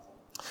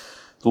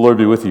The Lord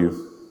be with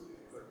you.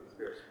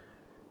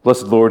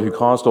 Blessed Lord, who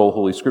caused all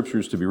holy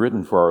scriptures to be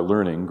written for our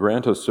learning,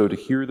 grant us so to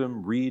hear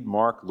them, read,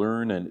 mark,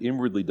 learn, and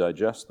inwardly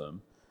digest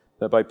them,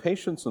 that by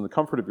patience and the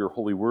comfort of your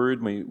holy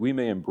word we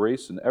may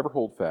embrace and ever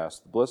hold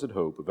fast the blessed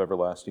hope of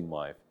everlasting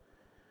life,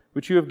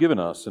 which you have given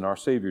us in our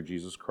Savior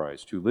Jesus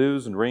Christ, who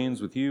lives and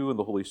reigns with you and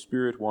the Holy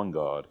Spirit, one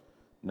God,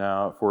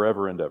 now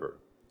forever and ever.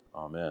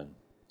 Amen.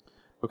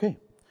 Okay,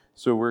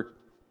 so we're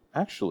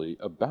actually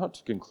about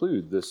to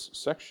conclude this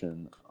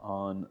section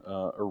on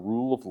a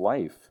rule of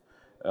life.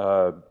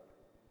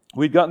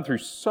 We'd gotten through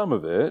some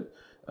of it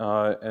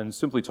and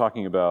simply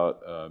talking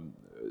about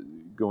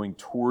going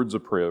towards a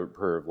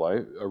prayer of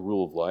life, a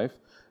rule of life.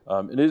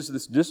 It is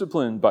this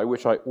discipline by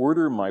which I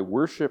order my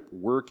worship,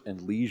 work,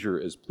 and leisure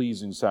as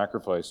pleasing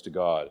sacrifice to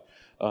God.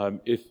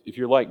 If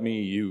you're like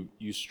me,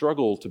 you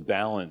struggle to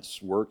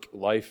balance work,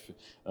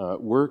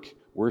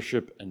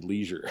 worship, and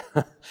leisure.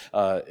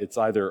 It's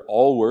either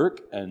all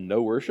work and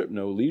no worship,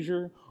 no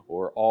leisure,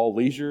 or all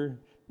leisure,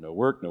 no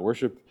work, no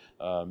worship,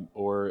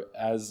 or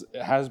as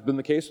has been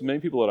the case with many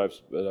people that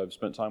I've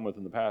spent time with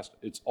in the past,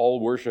 it's all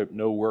worship,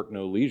 no work,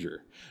 no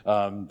leisure.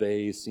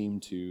 They seem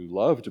to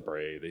love to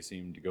pray. They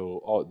seem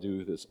to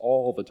do this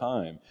all the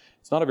time.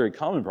 It's not a very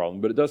common problem,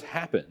 but it does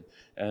happen,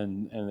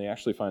 and they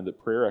actually find that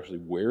prayer actually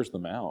wears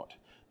them out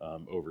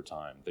over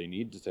time. They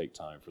need to take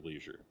time for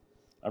leisure.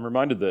 I'm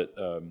reminded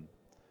that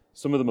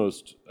some of the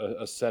most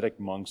ascetic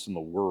monks in the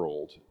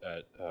world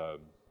at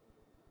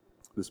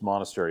this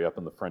monastery up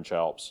in the French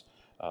Alps,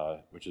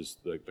 which is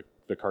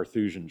the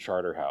Carthusian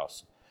Charter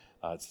House.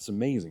 It's this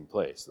amazing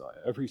place.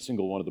 Every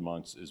single one of the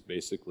monks is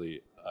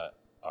basically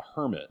a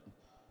hermit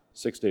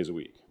 6 days a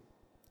week.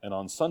 And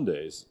on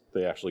Sundays,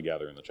 they actually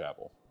gather in the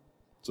chapel.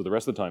 So the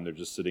rest of the time, they're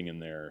just sitting in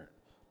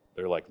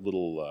they're like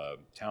little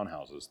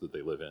townhouses that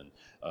they live in,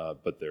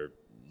 but they're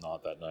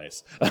not that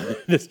nice.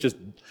 It's just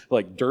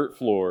like dirt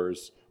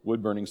floors,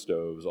 wood-burning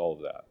stoves, all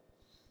of that.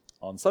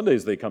 On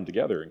Sundays, they come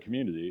together in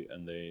community,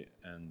 and they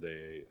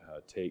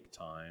take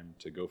time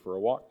to go for a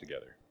walk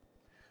together.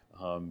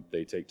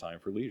 They take time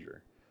for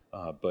leisure.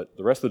 But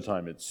the rest of the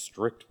time, it's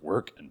strict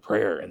work and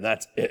prayer, and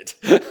that's it.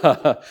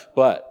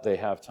 But they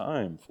have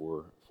time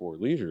for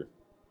leisure.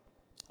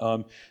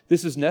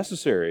 This is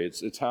necessary.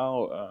 It's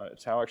how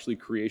actually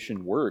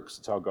creation works.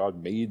 It's how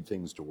God made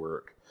things to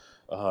work.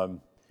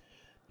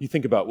 You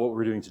think about what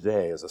we're doing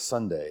today as a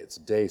Sunday. It's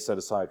a day set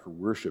aside for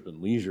worship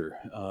and leisure,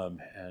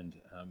 and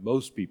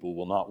most people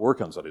will not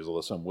work on Sundays,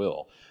 although some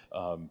will.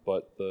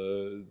 But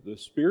the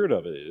spirit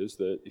of it is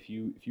that if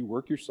you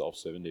work yourself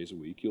 7 days a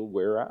week, you'll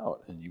wear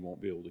out, and you won't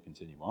be able to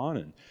continue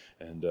on,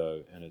 and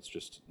it's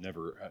just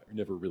never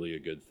really a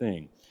good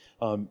thing.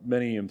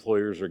 Many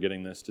employers are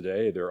getting this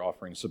today. They're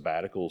offering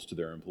sabbaticals to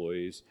their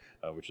employees,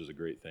 which is a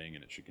great thing,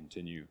 and it should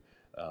continue.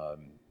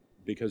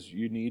 Because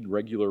you need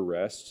regular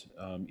rest,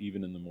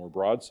 even in the more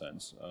broad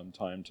sense,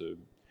 time to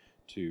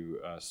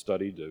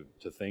study,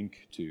 to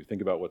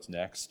think about what's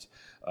next.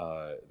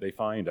 They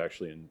find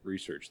actually in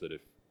research that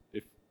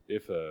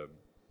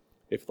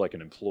if like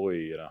an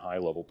employee in a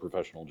high-level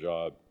professional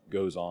job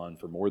goes on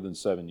for more than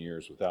 7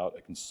 years without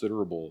a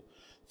considerable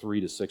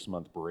 3 to 6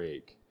 month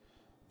break,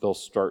 they'll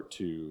start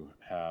to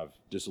have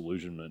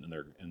disillusionment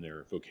in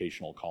their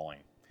vocational calling,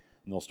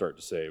 and they'll start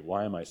to say,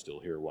 "Why am I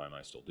still here? Why am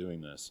I still doing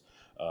this?"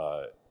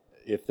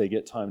 If they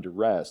get time to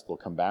rest, they'll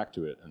come back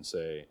to it and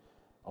say,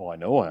 "Oh, I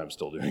know why I'm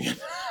still doing it.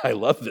 I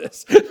love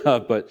this."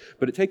 But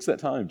it takes that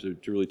time to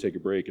really take a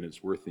break, and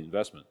it's worth the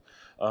investment.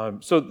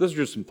 So those are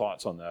just some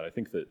thoughts on that. I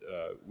think that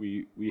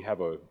we have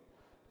a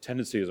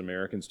tendency as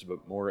Americans to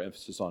put more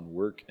emphasis on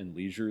work and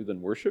leisure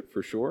than worship,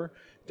 for sure.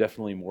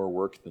 Definitely more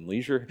work than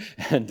leisure.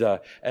 And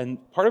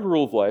part of a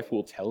rule of life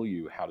will tell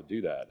you how to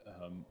do that.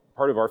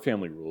 Part of our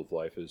family rule of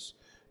life is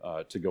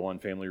to go on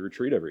family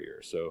retreat every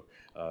year. So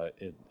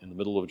in the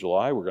middle of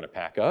July, we're going to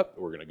pack up.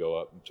 We're going to go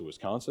up to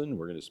Wisconsin.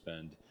 We're going to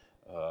spend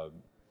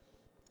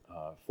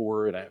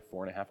 4 and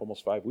a half,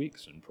 almost 5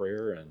 weeks in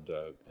prayer and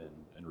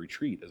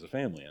retreat as a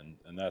family.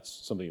 And that's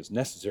something that's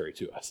necessary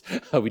to us.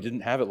 We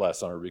didn't have it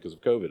last summer because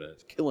of COVID, and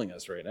it's killing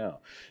us right now.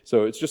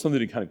 So it's just something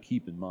to kind of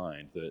keep in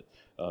mind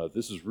that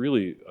this is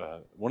really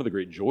one of the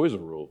great joys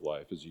of a rule of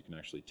life is you can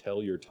actually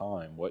tell your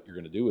time what you're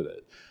going to do with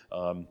it.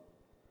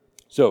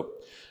 So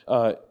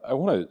I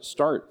want to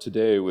start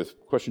today with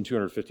question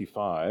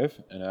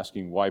 255 and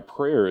asking why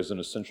prayer is an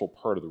essential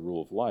part of the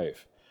rule of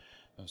life.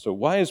 So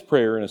why is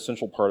prayer an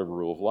essential part of a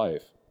rule of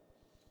life?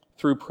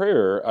 Through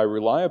prayer, I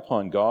rely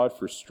upon God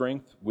for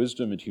strength,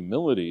 wisdom, and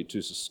humility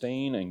to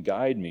sustain and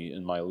guide me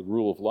in my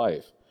rule of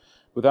life.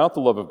 Without the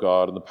love of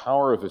God and the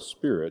power of His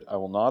Spirit, I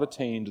will not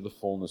attain to the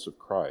fullness of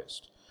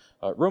Christ.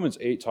 Romans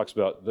 8 talks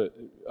about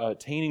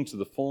attaining to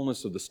the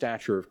fullness of the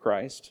stature of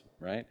Christ,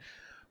 right?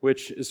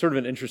 Which is sort of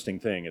an interesting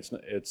thing.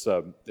 It's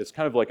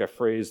kind of like a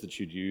phrase that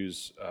you'd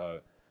use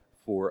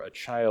for a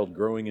child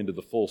growing into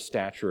the full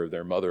stature of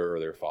their mother or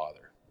their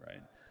father,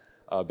 right?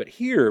 But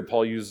here,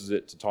 Paul uses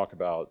it to talk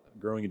about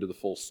growing into the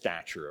full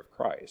stature of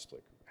Christ,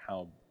 like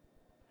how.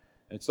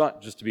 It's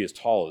not just to be as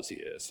tall as He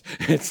is;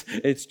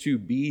 it's to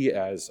be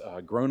as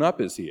grown up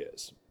as He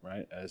is.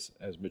 right? As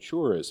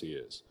mature as he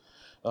is.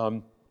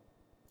 And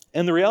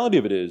the reality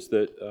of it is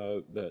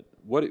that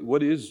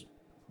what is,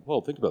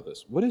 well, think about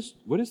this. What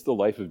is the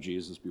life of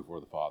Jesus before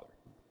the Father?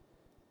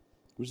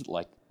 What is it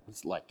like?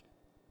 What's it like?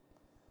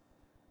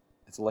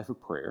 It's a life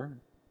of prayer,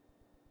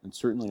 and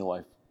certainly a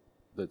life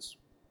that's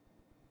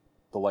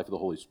the life of the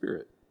Holy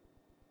Spirit.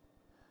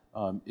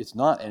 It's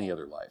not any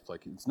other life.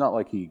 Like, it's not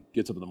like he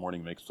gets up in the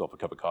morning and makes himself a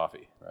cup of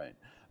coffee, right?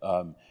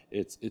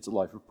 It's a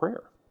life of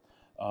prayer.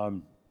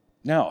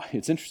 Now,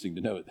 it's interesting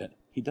to note that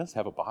he does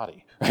have a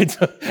body,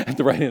 right, at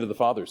the right hand of the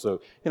Father.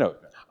 So,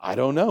 I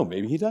don't know.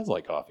 Maybe he does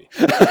like coffee.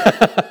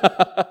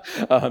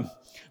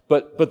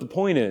 But the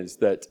point is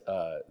that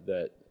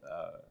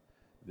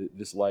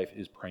this life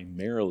is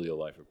primarily a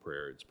life of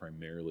prayer. It's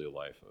primarily a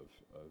life of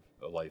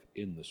a life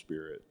in the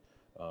Spirit,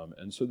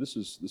 and so this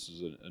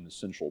is an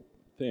essential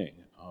thing.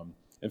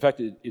 In fact,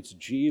 it's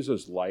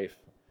Jesus' life.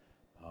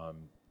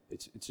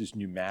 It's his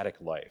pneumatic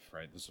life,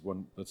 right?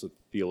 That's a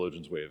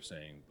theologian's way of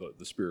saying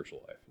the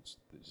spiritual life. It's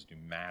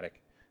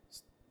pneumatic.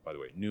 By the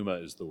way, pneuma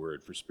is the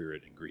word for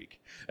spirit in Greek,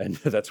 and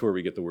that's where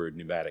we get the word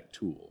pneumatic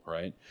tool,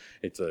 right?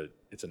 It's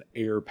an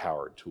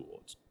air-powered tool.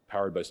 It's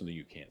powered by something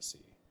you can't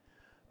see.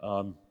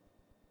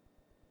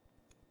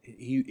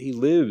 He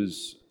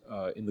lives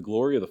in the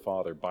glory of the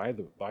Father by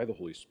the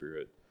Holy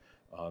Spirit,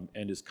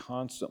 and is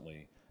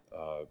constantly.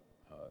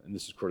 And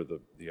this is sort of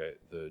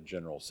the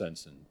general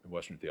sense in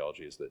Western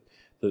theology, is that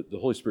the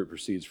Holy Spirit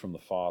proceeds from the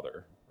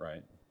Father,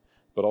 right?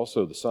 But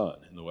also the Son.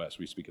 In the West,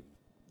 we speak of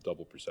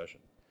double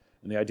procession.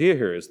 And the idea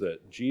here is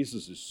that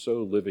Jesus is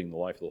so living the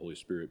life of the Holy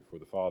Spirit before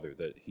the Father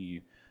that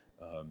he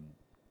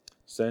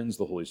sends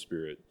the Holy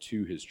Spirit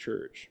to his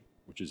church,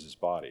 which is his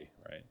body,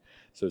 right?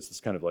 So it's this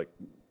kind of like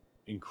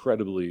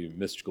incredibly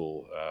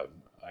mystical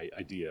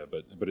idea,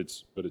 but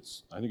it's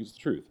I think it's the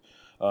truth.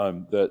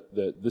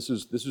 That this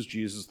is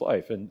Jesus'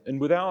 life, and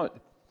without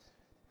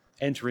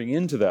entering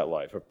into that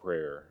life of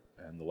prayer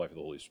and the life of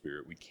the Holy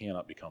Spirit, we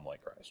cannot become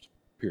like Christ.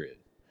 Period.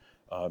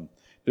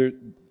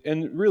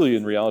 And really,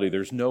 in reality,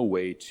 there's no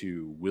way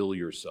to will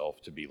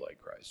yourself to be like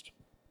Christ.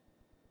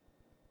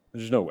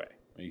 There's no way.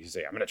 You can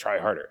say, "I'm going to try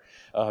harder."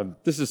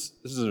 This is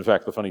in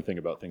fact the funny thing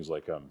about things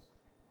like I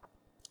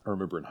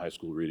remember in high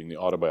school reading the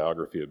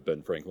autobiography of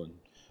Benjamin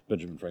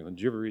Franklin.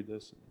 Did you ever read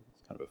this?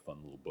 It's kind of a fun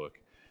little book.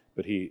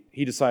 But he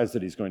decides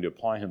that he's going to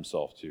apply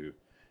himself to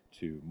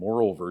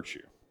moral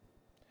virtue,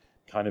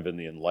 kind of in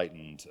the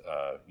enlightened,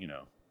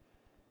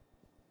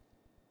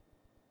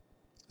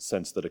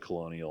 sense that a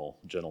colonial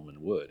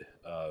gentleman would.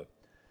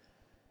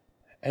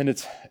 And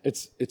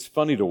it's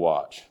funny to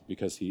watch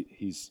because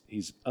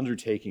he's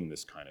undertaking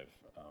this kind of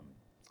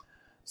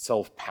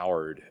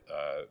self-powered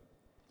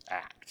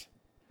act,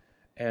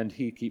 and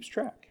he keeps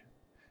track.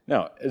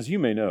 Now, as you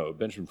may know,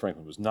 Benjamin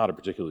Franklin was not a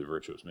particularly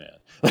virtuous man.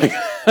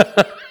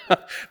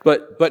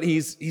 But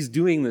he's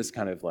doing this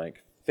kind of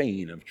like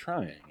feign of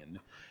trying,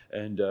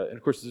 and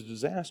of course it's a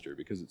disaster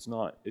because it's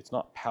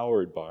not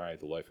powered by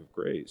the life of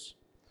grace.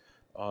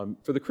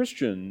 For the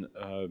Christian,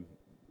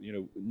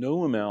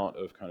 no amount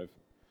of kind of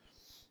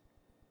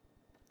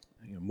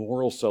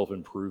moral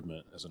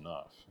self-improvement is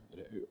enough.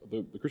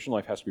 The Christian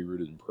life has to be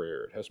rooted in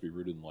prayer. It has to be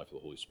rooted in the life of the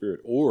Holy Spirit,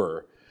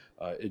 or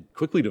it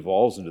quickly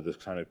devolves into this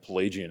kind of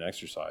Pelagian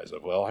exercise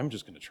of, well, I'm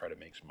just going to try to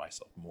make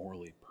myself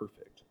morally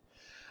perfect.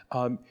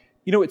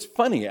 It's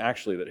funny,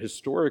 actually, that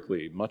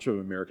historically much of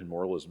American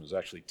moralism is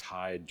actually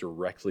tied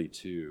directly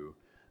to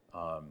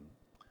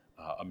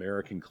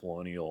American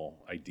colonial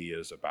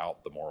ideas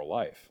about the moral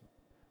life.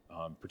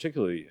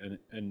 Particularly,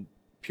 and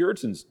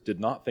Puritans did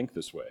not think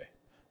this way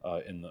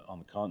on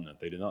the continent.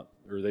 They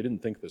didn't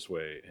think this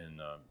way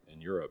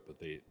in Europe, but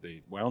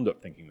they wound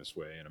up thinking this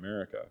way in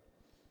America.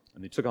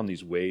 And they took on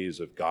these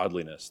ways of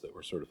godliness that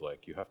were sort of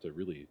like, you have to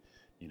really,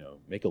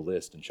 make a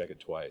list and check it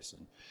twice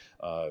and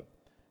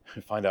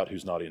find out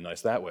who's naughty and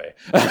nice that way.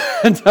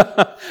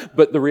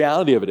 But the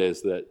reality of it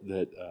is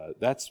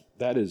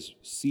that is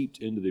seeped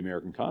into the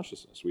American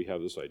consciousness. We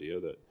have this idea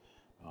that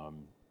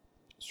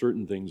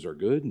certain things are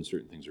good and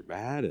certain things are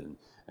bad, and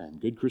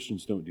good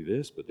Christians don't do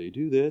this, but they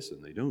do this,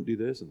 and they don't do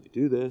this, and they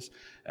do this,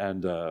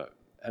 and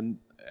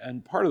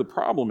part of the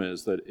problem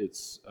is that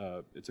it's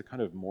a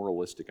kind of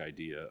moralistic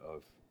idea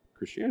of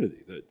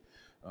Christianity that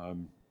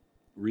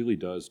really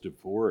does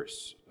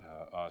divorce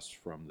us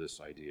from this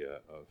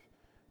idea of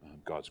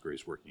God's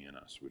grace working in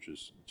us, which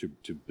is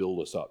to build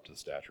us up to the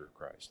stature of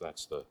Christ. That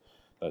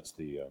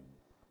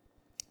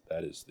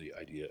is the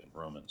idea in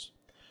Romans.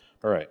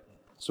 All right,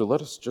 so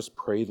let us just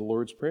pray the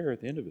Lord's Prayer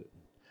at the end of it.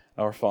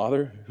 Our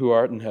Father, who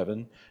art in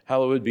heaven,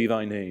 hallowed be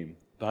thy name.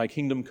 Thy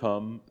kingdom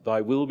come,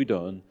 thy will be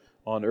done,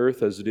 on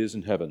earth as it is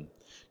in heaven.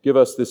 Give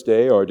us this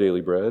day our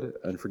daily bread,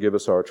 and forgive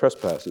us our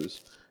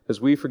trespasses,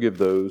 as we forgive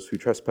those who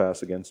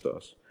trespass against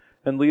us.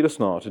 And lead us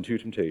not into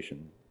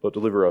temptation, but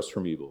deliver us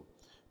from evil.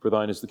 For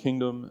thine is the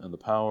kingdom, and the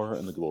power,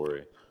 and the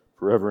glory,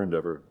 forever and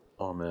ever.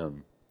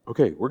 Amen.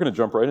 Okay, we're going to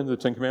jump right into the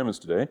Ten Commandments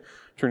today,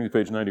 turning to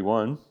page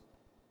 91.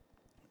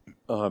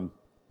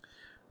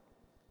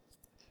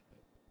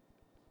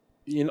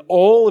 in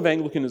all of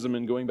Anglicanism,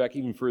 and going back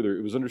even further,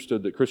 it was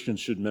understood that Christians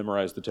should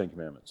memorize the Ten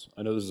Commandments.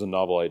 I know this is a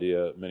novel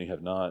idea. Many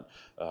have not.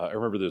 I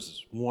remember there's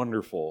this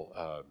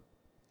wonderful,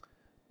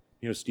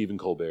 Stephen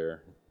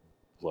Colbert.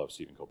 Love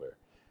Stephen Colbert.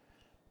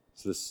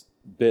 It's this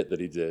bit that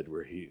he did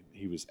where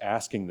he was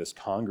asking this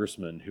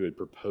congressman who had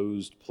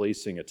proposed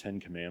placing a Ten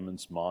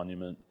Commandments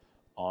monument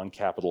on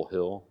Capitol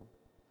Hill.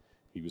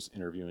 He was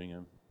interviewing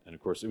him. And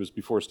of course, it was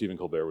before Stephen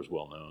Colbert was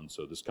well known,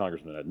 so this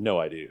congressman had no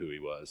idea who he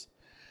was.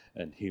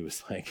 And he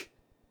was like,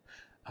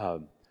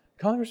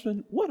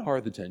 Congressman, what are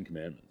the Ten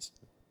Commandments?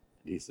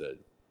 He said,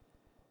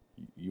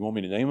 you want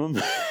me to name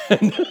them?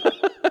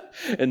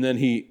 And then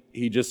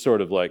he just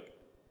sort of like,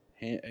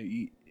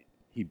 he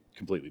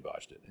completely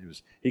botched it.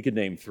 He could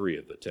name 3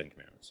 of the Ten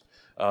Commandments.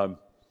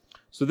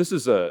 So this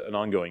is an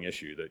ongoing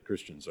issue that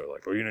Christians are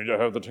like, well, you need to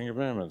have the Ten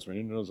Commandments. We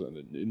need to know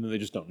something. And they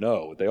just don't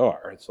know what they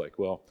are. It's like,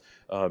 well,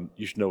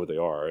 you should know what they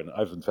are. And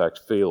I've, in fact,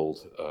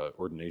 failed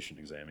ordination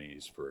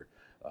examinees for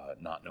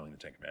not knowing the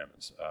Ten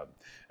Commandments.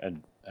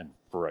 And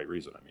for right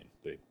reason. I mean,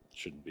 they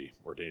shouldn't be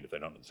ordained if they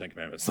don't know the Ten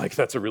Commandments. Like,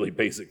 that's a really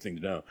basic thing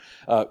to know.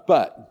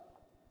 But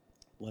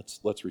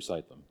let's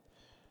recite them.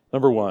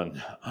 Number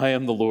 1, I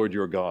am the Lord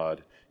your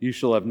God. You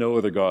shall have no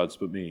other gods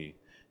but me.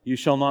 You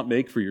shall not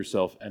make for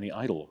yourself any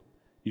idol.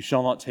 You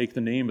shall not take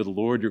the name of the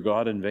Lord your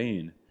God in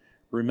vain.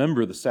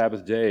 Remember the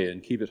Sabbath day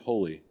and keep it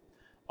holy.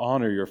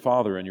 Honor your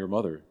father and your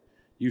mother.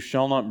 You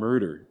shall not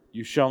murder.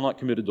 You shall not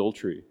commit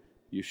adultery.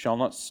 You shall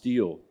not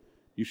steal.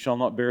 You shall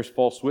not bear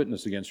false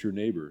witness against your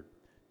neighbor.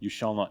 You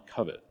shall not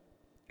covet.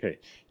 Okay,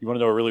 you want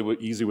to know a really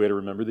easy way to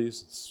remember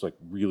these? It's like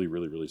really,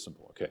 really, really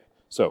simple. Okay,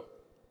 so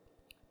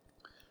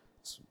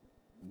it's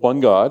one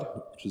God,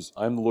 which is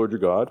I am the Lord your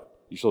God.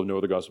 You shall have no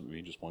other gods but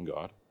me, just one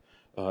God.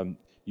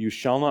 You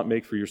shall not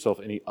make for yourself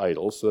any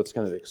idols. So that's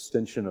kind of the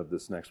extension of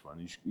this next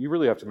one. You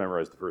really have to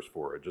memorize the first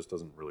 4. It just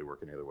doesn't really work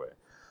any other way.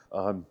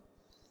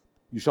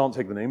 You shall not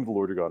take the name of the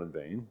Lord your God in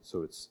vain.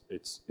 So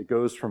it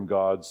goes from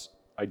God's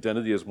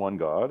identity as one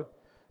God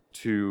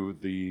to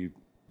the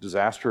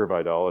disaster of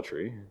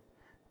idolatry,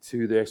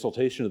 to the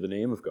exaltation of the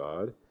name of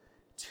God,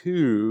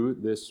 to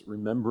this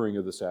remembering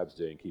of the Sabbath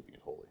day and keeping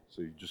it holy.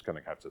 So you just kind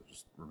of have to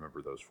just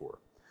remember those 4.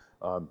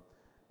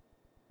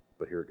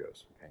 But here it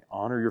goes. Okay,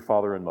 honor your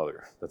father and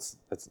mother. That's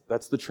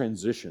the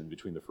transition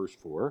between the first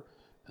 4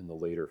 and the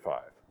later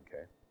 5.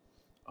 Okay,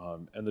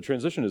 and the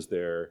transition is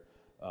there.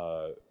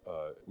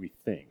 We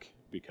think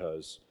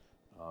because,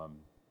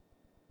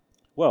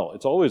 well,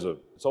 it's always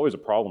a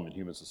problem in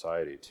human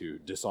society to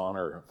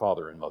dishonor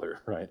father and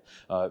mother, right?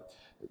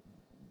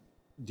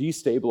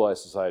 Destabilized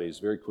societies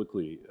very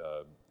quickly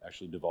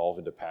actually devolve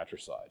into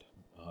patricide.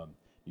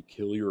 You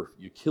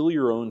kill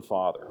your own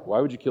father.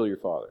 Why would you kill your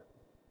father?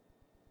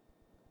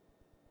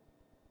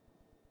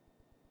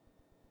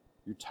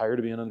 You're tired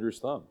of being under his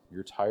thumb.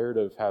 You're tired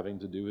of having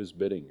to do his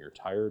bidding. You're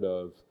tired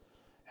of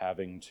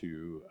having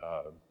to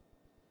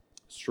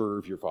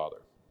serve your father.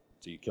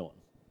 So you kill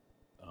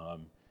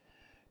him.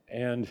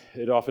 And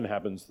it often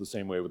happens the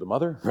same way with the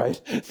mother, right?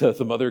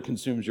 The mother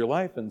consumes your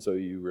life, and so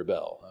you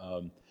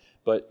rebel.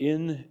 But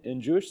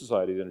in Jewish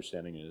society, the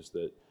understanding is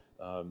that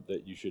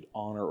you should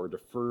honor or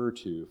defer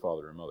to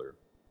father and mother.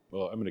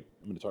 Well, I'm going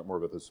to talk more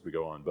about this as we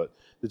go on, but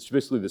it's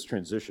basically this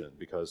transition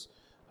because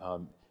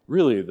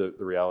really the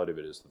reality of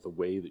it is that the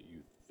way that you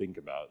think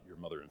about your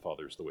mother and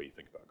father is the way you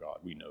think about God.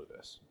 We know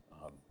this.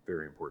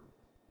 Very important.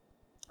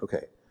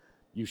 Okay.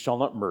 You shall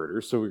not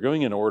murder. So we're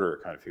going in order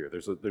kind of here.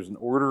 There's an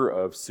order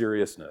of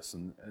seriousness.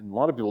 And a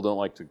lot of people don't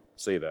like to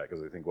say that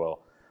because they think,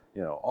 well,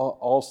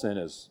 all sin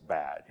is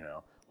bad,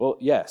 Well,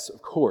 yes,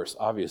 of course,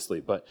 obviously.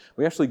 But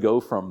we actually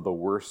go from the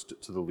worst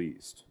to the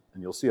least.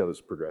 And you'll see how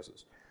this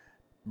progresses.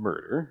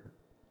 Murder,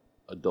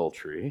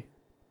 adultery,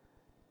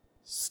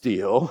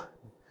 steal,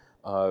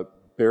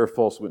 bear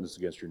false witness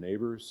against your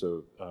neighbor.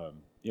 So,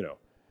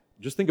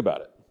 just think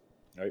about it.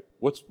 Right?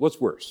 What's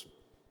worse?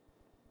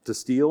 To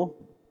steal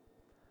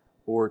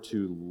or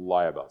to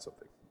lie about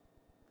something?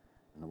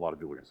 And a lot of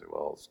people are going to say,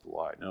 well, it's to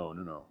lie. No.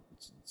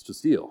 It's to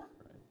steal.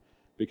 Right?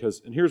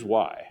 Because, and here's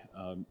why.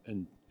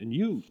 And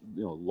you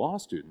law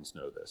students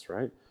know this,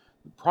 right?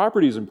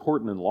 Property is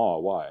important in law.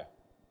 Why?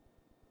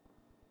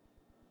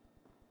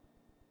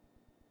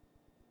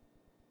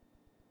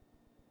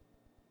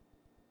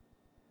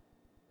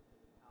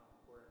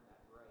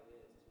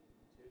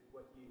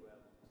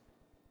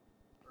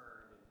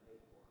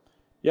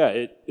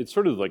 Yeah, it's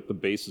sort of like the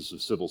basis of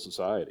civil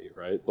society,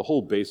 right? The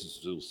whole basis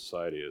of civil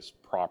society is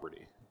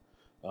property.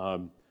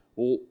 Well,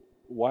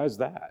 why is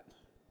that?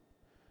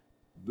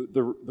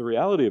 The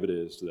reality of it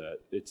is that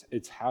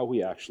it's how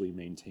we actually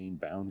maintain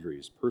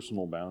boundaries,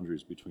 personal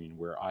boundaries between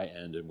where I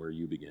end and where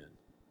you begin,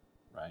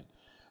 right?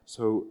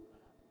 So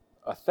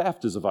a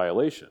theft is a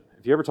violation.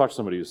 If you ever talk to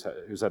somebody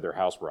who's had their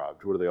house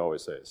robbed, what do they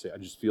always say? They say, I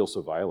just feel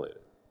so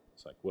violated.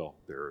 It's like, well,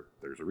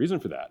 there's a reason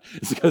for that.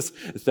 It's because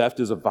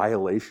theft is a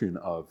violation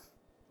of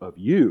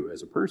you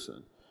as a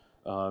person.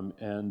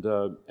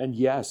 And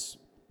yes,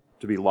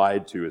 to be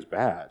lied to is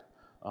bad.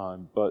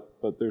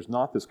 But there's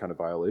not this kind of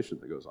violation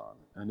that goes on.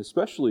 And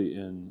especially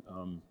in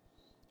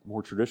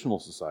more traditional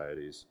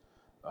societies,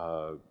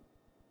 that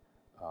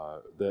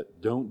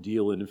don't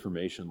deal in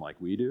information like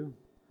we do,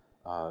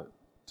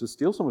 to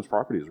steal someone's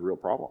property is a real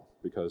problem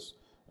because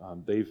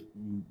they've,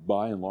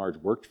 by and large,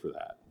 worked for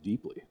that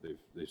deeply.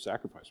 They've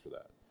sacrificed for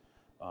that,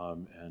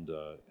 and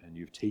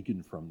you've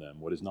taken from them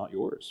what is not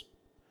yours.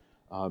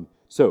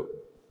 So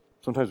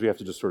sometimes we have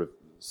to just sort of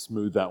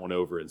smooth that one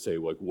over and say,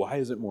 like, why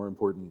is it more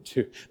important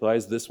to? Why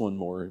is this one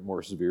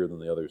more severe than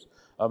the others?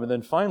 And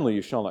then finally,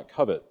 you shall not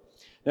covet.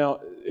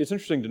 Now, it's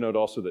interesting to note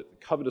also that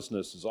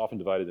covetousness is often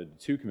divided into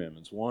two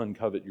commandments. One,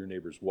 covet your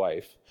neighbor's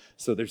wife.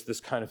 So there's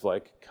this kind of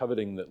like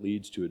coveting that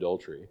leads to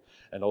adultery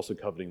and also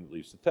coveting that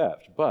leads to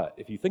theft. But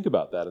if you think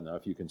about that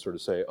enough, you can sort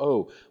of say,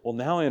 oh, well,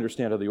 now I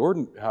understand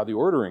how the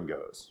ordering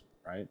goes,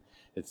 right?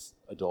 It's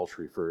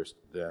adultery first,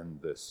 then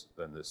this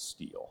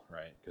steal,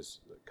 right?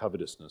 Because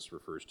covetousness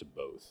refers to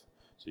both.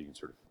 So you can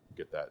sort of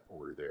get that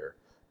order there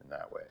in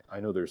that way. I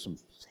know there's some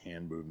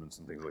hand movements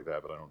and things like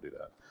that, but I don't do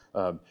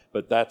that.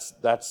 But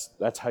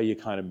that's how you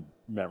kind of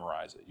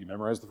memorize it. You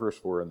memorize the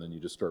first four, and then you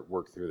just start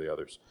work through the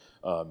others.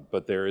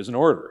 But there is an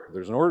order.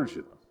 There's an order to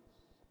them.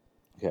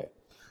 Okay,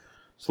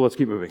 so let's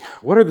keep moving.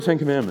 What are the Ten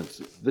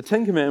Commandments? The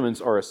Ten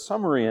Commandments are a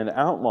summary and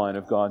outline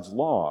of God's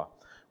law.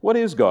 What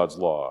is God's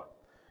law?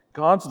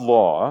 God's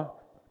law,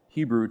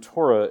 Hebrew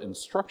Torah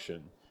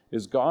instruction,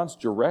 is God's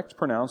direct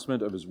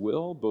pronouncement of his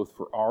will, both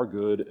for our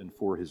good and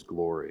for his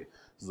glory.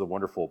 This is a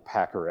wonderful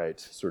Packerite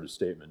sort of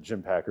statement.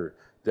 Jim Packer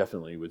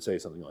definitely would say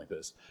something like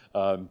this.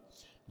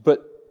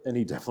 And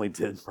he definitely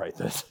did write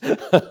this.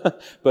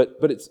 but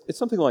it's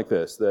something like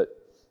this, that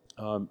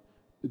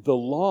the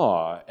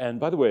law, and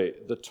by the way,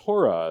 the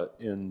Torah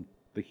in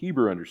the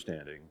Hebrew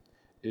understanding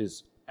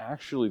is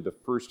actually the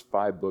first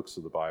 5 books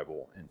of the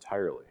Bible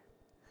entirely.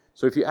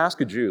 So if you ask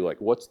a Jew,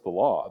 like, what's the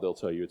law? They'll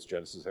tell you it's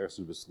Genesis,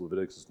 Exodus,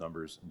 Leviticus,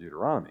 Numbers, and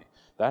Deuteronomy.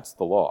 That's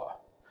the law.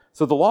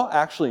 So the law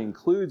actually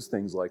includes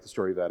things like the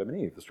story of Adam and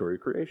Eve, the story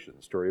of creation,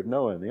 the story of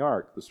Noah and the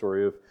ark, the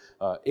story of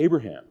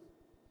Abraham.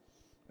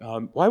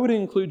 Why would it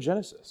include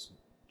Genesis?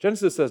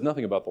 Genesis says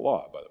nothing about the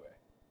law, by the way.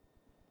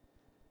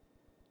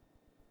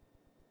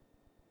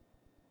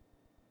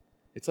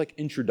 It's like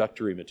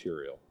introductory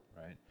material,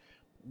 right?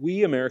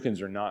 We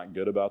Americans are not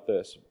good about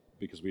this,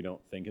 because we don't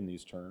think in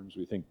these terms.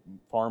 We think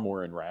far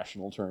more in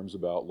rational terms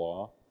about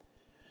law.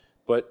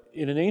 But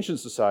in an ancient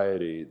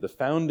society, the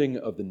founding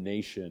of the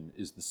nation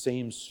is the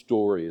same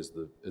story as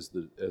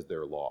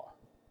their law.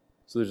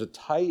 So there's a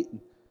tight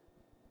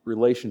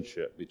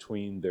relationship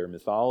between their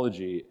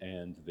mythology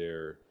and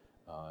their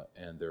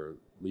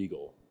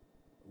legal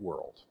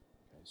world.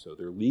 Okay? So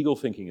their legal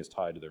thinking is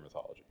tied to their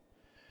mythology.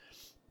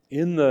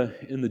 In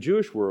the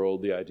Jewish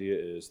world, the idea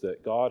is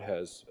that God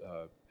has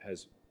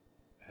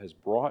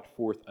brought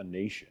forth a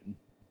nation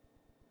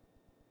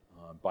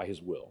by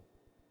his will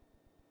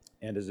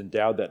and has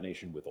endowed that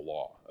nation with a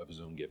law of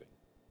his own giving.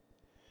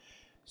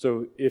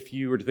 So if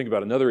you were to think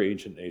about another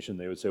ancient nation,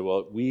 they would say,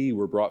 well, we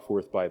were brought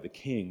forth by the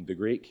king, the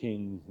great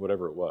king,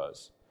 whatever it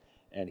was,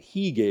 and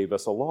he gave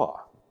us a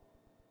law.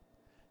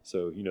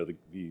 So, you know, the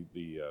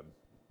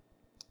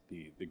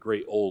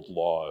great old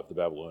law of the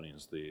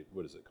Babylonians,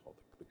 what is it called?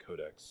 The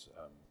Codex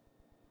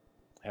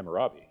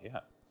Hammurabi, yeah.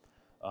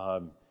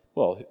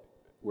 Well,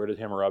 where did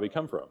Hammurabi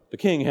come from? The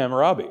king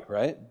Hammurabi,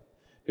 right?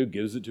 Who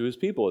gives it to his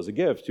people as a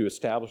gift to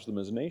establish them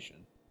as a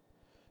nation.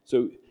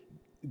 So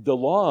the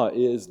law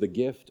is the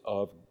gift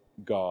of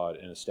God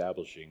in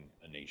establishing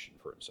a nation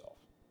for himself.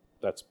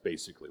 That's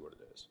basically what it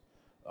is.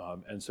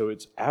 And so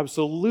it's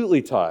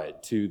absolutely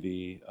tied to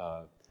the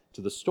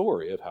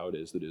story of how it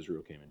is that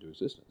Israel came into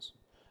existence.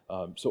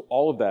 So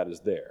all of that is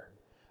there.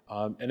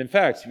 And in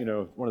fact, you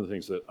know, one of the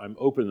things that I'm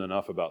open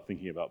enough about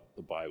thinking about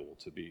the Bible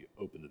to be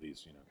open to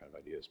these, you know, kind of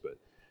ideas,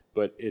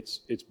 but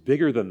it's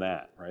bigger than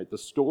that, right? The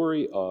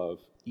story of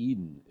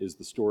Eden is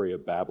the story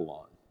of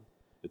Babylon.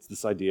 It's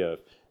this idea of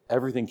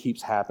everything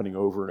keeps happening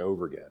over and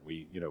over again.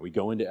 We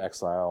go into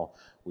exile,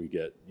 we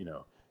get,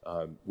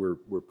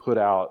 we're put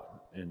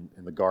out in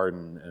the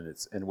garden,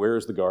 and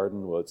where's the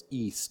garden? Well, it's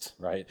east,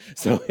 right?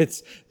 So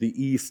it's the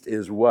east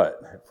is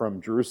what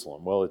from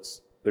Jerusalem? Well,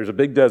 there's a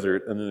big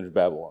desert, and then there's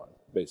Babylon,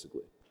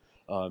 basically.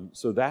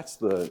 So that's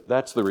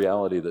the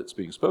reality that's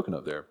being spoken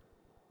of there.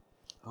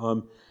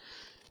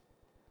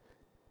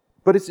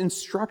 But it's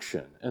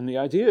instruction, and the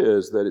idea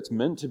is that it's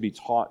meant to be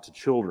taught to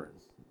children.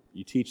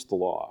 You teach the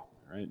law,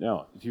 right?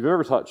 Now, if you've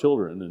ever taught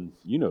children, and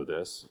you know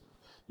this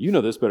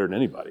better than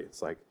anybody.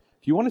 It's like,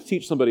 if you want to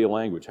teach somebody a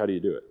language, how do you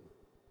do it?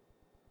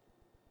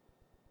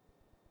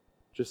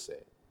 Just say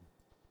it.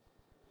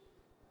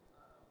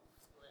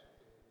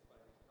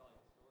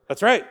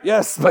 That's right.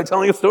 Yes, by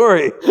telling a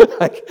story.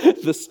 Like,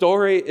 the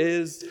story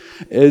is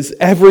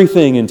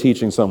everything in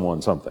teaching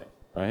someone something,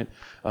 right?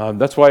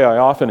 That's why I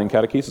often in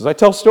catechesis, I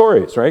tell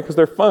stories, right? Because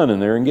they're fun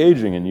and they're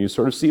engaging and you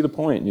sort of see the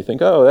point and you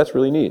think, oh, that's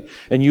really neat.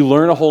 And you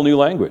learn a whole new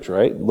language,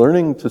 right?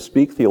 Learning to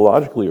speak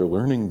theologically or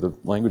learning the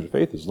language of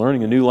faith is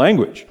learning a new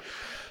language.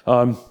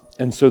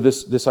 And so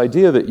this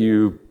idea that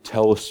you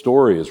tell a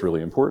story is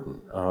really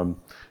important.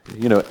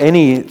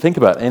 Think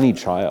about any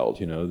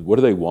child, what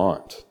do they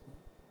want?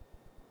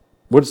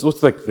 What's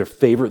like their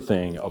favorite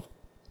thing of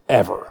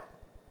ever?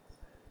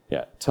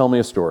 Yeah, tell me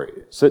a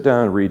story. Sit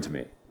down and read to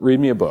me. Read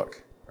me a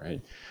book,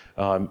 right?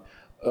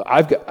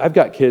 I've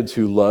got kids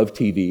who love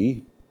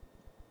TV,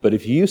 but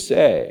if you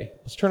say,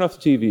 let's turn off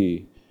the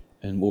TV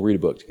and we'll read a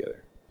book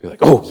together, they're like,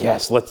 oh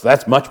yes,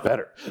 that's much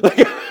better.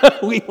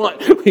 we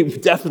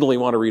definitely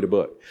want to read a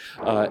book.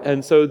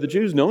 And so the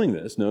Jews, knowing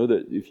this, know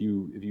that if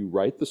you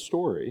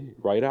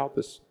write out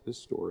this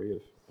story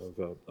of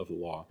the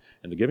law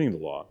and the giving of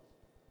the law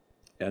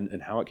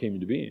and how it came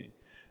into being,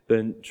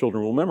 then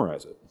children will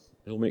memorize it.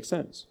 It'll make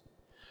sense.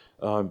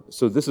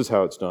 So this is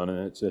how it's done,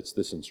 and it's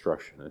this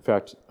instruction. In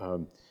fact,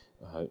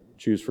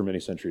 Jews for many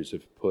centuries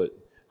have put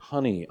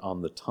honey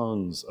on the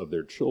tongues of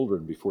their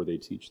children before they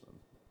teach them,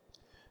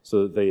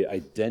 so that they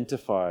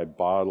identify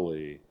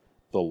bodily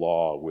the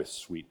law with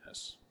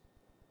sweetness,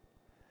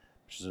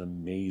 which is an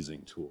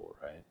amazing tool,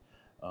 right?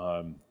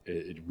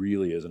 It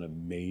really is an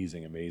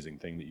amazing, amazing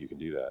thing that you can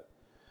do that.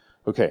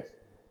 Okay,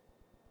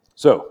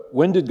 so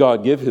when did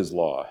God give his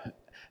law?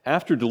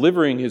 After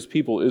delivering his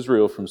people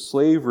Israel from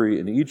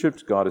slavery in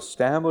Egypt, God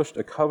established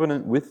a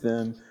covenant with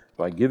them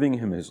by giving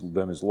them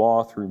his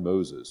law through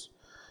Moses.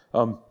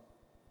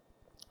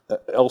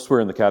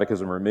 Elsewhere in the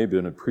Catechism, or maybe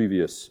in a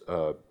previous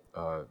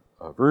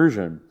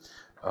version,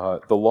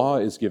 the law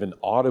is given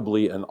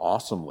audibly and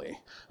awesomely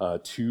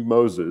to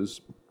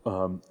Moses.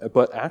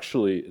 But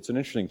actually, it's an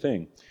interesting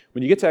thing.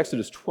 When you get to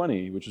Exodus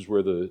 20, which is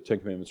where the Ten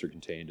Commandments are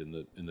contained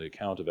in the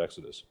account of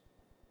Exodus,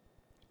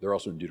 they're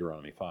also in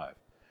Deuteronomy 5.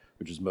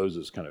 Which is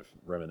Moses kind of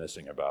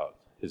reminiscing about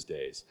his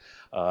days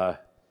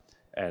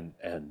and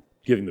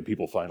giving the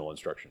people final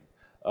instruction.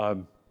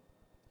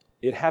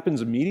 It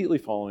happens immediately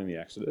following the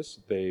Exodus.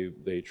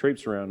 They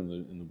traipse around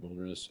in the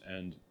wilderness,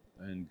 and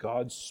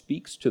God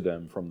speaks to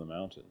them from the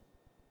mountain.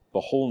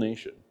 The whole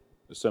nation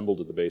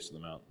assembled at the base of the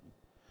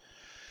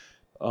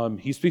mountain.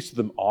 He speaks to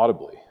them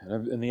audibly.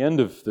 And in the end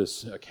of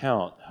this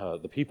account,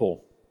 the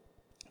people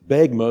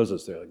beg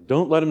Moses. They're like,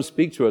 don't let him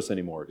speak to us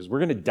anymore, because we're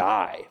going to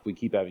die if we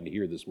keep having to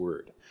hear this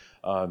word.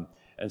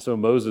 And so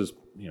Moses,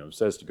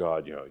 says to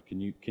God, can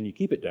you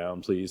keep it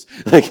down, please?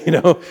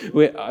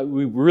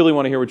 We really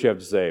want to hear what you have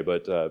to say,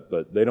 but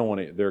they don't want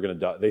to. They're going to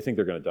die. They think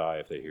they're going to die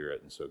if they hear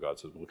it. And so God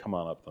says, well, come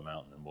on up the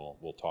mountain and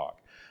we'll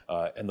talk.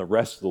 And the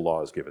rest of the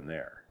law is given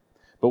there.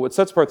 But what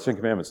sets apart the Ten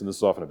Commandments, and this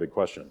is often a big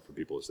question for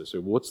people, is they say,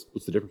 well, what's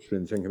the difference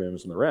between the Ten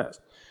Commandments and the rest?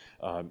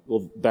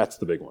 Well, that's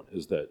the big one,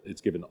 is that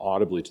it's given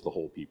audibly to the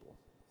whole people.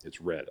 It's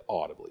read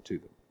audibly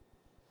to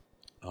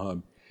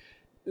them.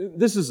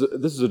 This is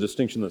a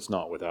distinction that's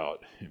not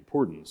without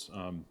importance.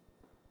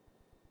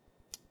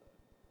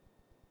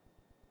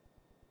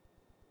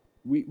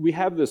 We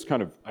have this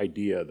kind of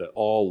idea that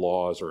all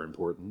laws are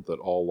important, that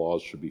all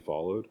laws should be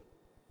followed.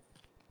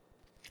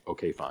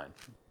 Okay, fine.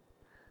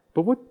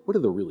 But what are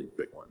the really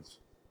big ones?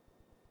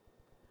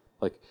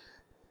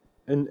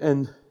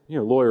 And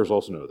lawyers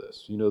also know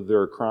this. There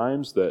are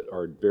crimes that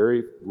are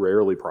very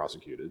rarely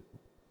prosecuted,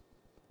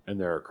 and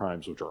there are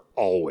crimes which are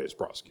always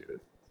prosecuted,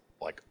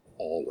 like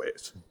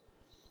always.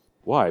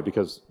 Why?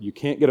 Because you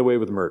can't get away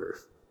with murder,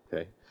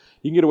 okay?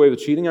 You can get away with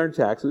cheating on your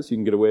taxes, you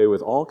can get away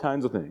with all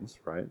kinds of things,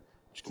 right?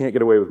 But you can't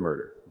get away with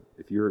murder.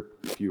 If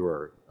you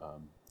are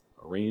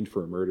arraigned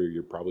for a murder,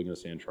 you're probably going to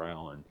stand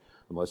trial, and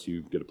unless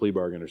you get a plea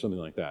bargain or something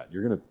like that,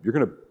 you're going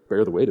to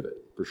bear the weight of it,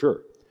 for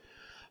sure.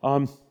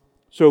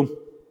 So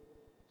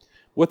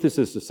what this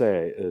is to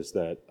say is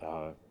that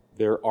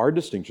there are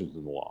distinctions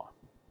in the law.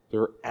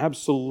 There are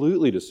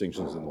absolutely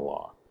distinctions in the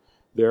law.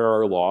 There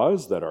are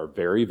laws that are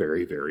very,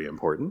 very, very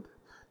important.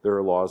 There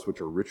are laws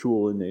which are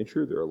ritual in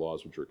nature. There are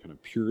laws which are kind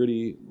of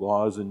purity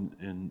laws in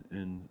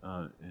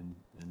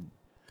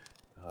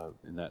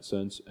that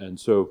sense. And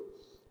so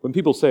when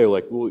people say,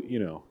 like, well,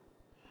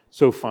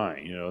 so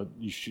fine,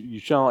 you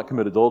shall not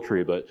commit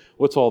adultery, but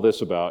what's all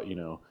this about,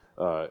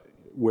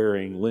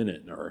 wearing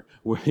linen or,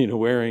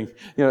 wearing,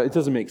 it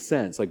doesn't make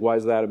sense. Like, why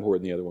is that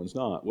important and the other one's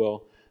not?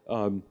 Well,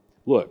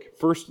 look,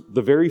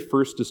 the very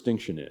first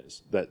distinction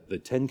is that the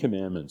Ten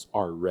Commandments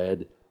are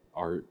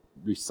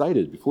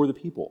recited before the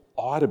people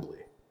audibly.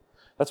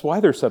 That's why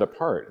they're set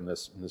apart in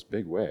this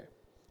big way.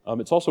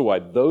 It's also why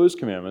those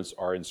commandments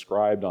are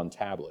inscribed on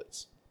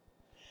tablets.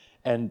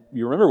 And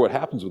you remember what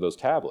happens with those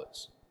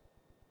tablets.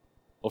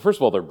 Well, first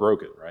of all, they're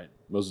broken, right?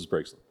 Moses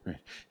breaks them. Right?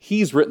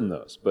 He's written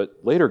those, but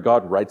later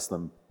God writes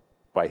them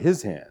by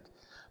his hand.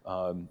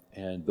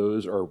 And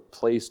those are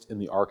placed in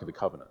the Ark of the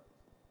Covenant.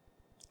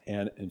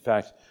 And in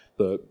fact,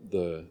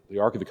 the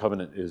Ark of the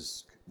Covenant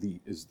is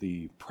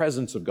the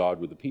presence of God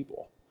with the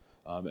people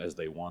as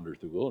they wander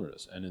through the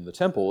wilderness. And in the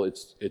temple,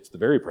 it's the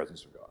very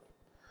presence of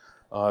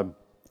God.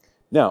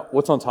 Now,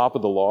 what's on top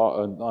of the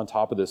law, on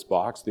top of this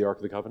box, the Ark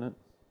of the Covenant?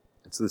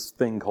 It's this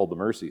thing called the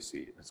mercy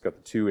seat. It's got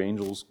the two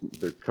angels,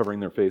 they're covering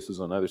their faces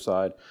on either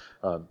side.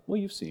 Well,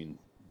 you've seen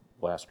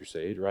Last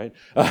Crusade, right?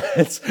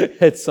 It's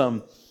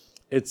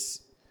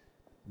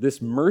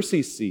this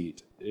mercy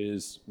seat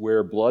is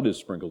where blood is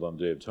sprinkled on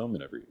the Day of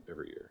Atonement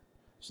every year.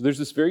 So there's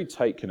this very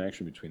tight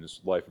connection between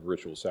this life of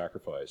ritual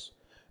sacrifice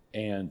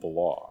and the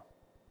law.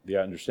 The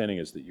understanding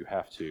is that you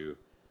have to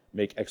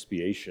make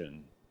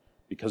expiation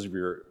because of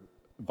your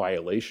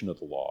violation of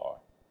the law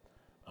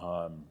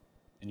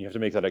and you have to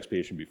make that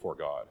expiation before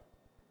God.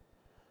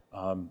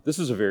 This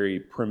is a very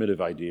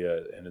primitive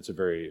idea, and it's a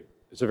very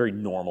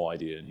normal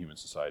idea in human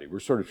society. We're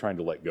sort of trying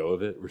to let go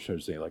of it. We're sort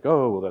of saying like,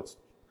 oh, well, that's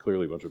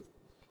clearly a bunch of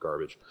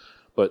garbage.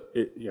 But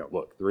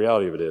look, the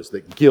reality of it is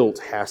that guilt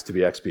has to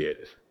be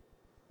expiated.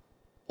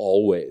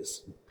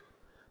 Always.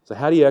 So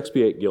how do you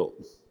expiate guilt?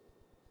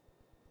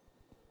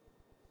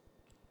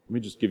 Let me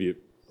just give you,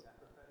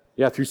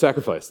 through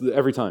sacrifice,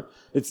 every time.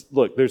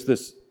 There's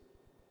this,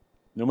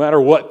 no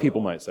matter what people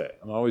might say,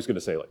 I'm always going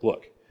to say, like,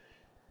 look,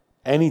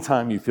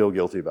 anytime you feel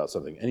guilty about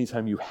something,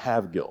 anytime you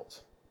have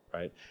guilt,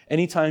 right?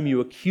 Anytime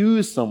you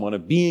accuse someone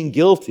of being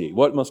guilty,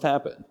 what must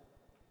happen?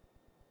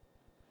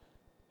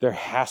 There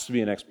has to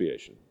be an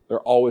expiation. There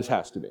always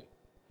has to be.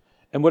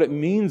 And what it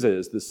means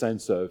is the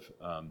sense of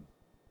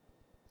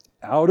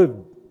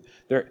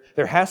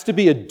there has to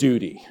be a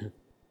duty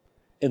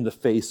in the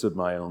face of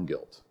my own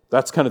guilt.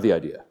 That's kind of the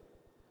idea.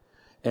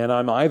 And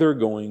I'm either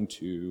going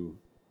to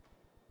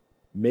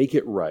make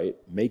it right,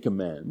 make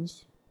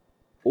amends,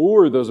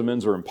 or those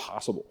amends are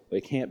impossible.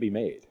 They can't be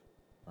made,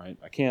 right?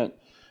 I can't,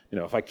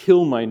 if I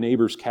kill my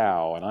neighbor's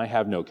cow and I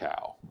have no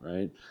cow,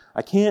 right?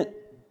 I can't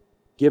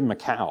give him a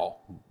cow,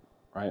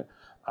 right?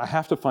 I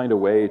have to find a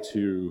way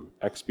to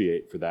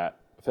expiate for that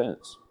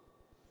offense.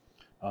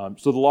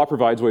 So the law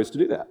provides ways to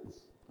do that.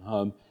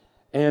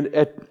 And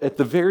at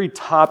the very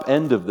top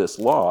end of this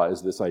law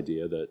is this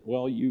idea that,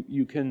 well,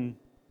 you can,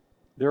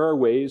 there are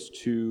ways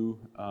to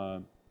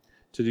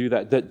do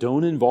that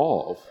don't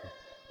involve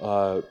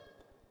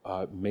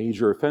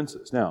major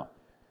offenses. Now,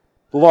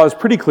 the law is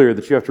pretty clear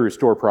that you have to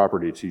restore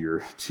property to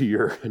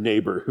your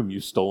neighbor whom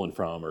you've stolen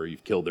from, or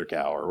you've killed their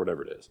cow, or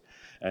whatever it is.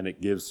 And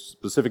it gives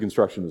specific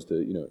instructions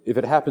to, if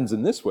it happens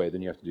in this way,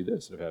 then you have to do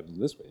this. If it happens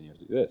in this way, then you have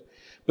to do this.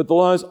 But the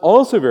law is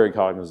also very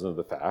cognizant of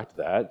the fact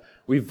that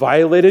we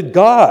violated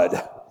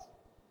God.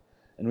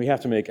 And we have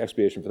to make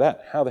expiation for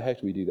that. How the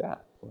heck do we do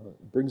that? Well,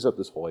 it brings up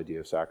this whole idea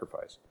of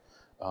sacrifice.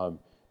 And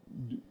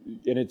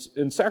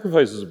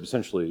sacrifice is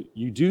essentially,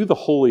 you do the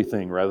holy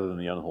thing rather than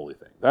the unholy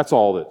thing. That's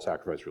all that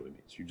sacrifice really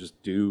means. You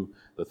just do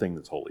the thing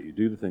that's holy. You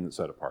do the thing that's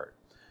set apart.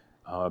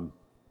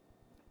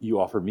 You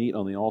offer meat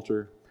on the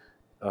altar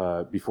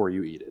before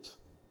you eat it.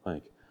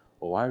 Like,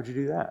 well, why would you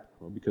do that?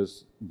 Well,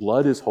 because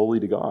blood is holy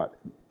to God.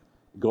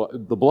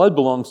 The blood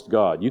belongs to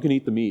God. You can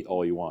eat the meat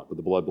all you want, but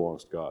the blood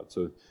belongs to God.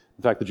 So,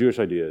 in fact, the Jewish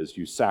idea is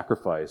you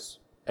sacrifice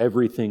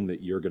everything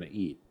that you're going to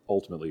eat.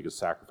 Ultimately, is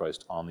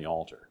sacrificed on the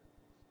altar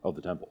of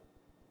the temple.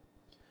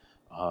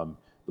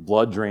 The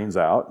blood drains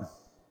out,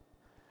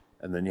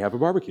 and then you have a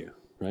barbecue,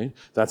 right?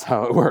 That's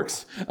how it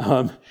works.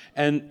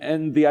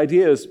 And the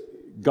idea is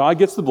God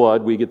gets the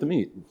blood, we get the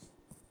meat,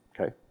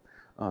 okay?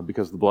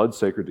 Because the blood's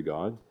sacred to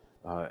God,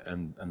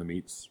 and the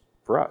meat's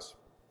for us.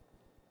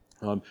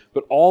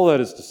 But all that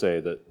is to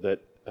say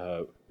that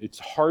it's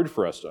hard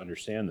for us to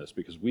understand this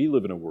because we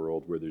live in a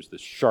world where there's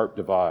this sharp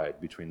divide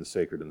between the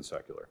sacred and the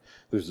secular.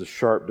 There's this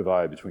sharp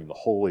divide between the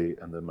holy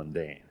and the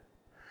mundane.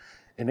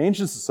 In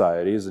ancient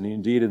societies, and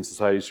indeed in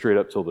societies straight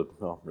up till the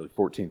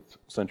 14th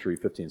century,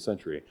 15th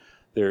century,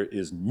 there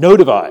is no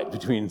divide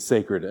between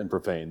sacred and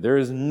profane. There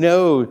is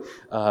no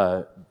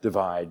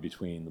divide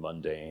between the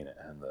mundane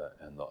and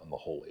the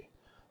holy.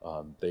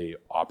 They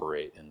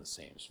operate in the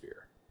same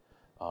sphere.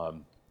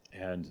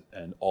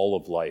 And all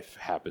of life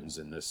happens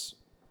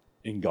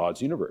in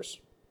God's universe.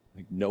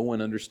 Like, no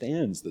one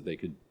understands that they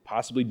could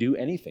possibly do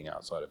anything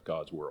outside of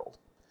God's world.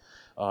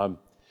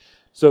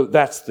 So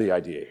that's the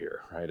idea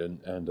here, right?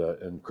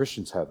 And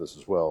Christians have this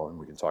as well, and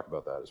we can talk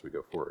about that as we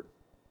go forward.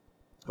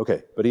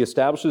 Okay, but he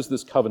establishes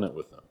this covenant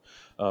with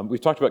them. We've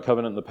talked about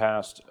covenant in the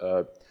past.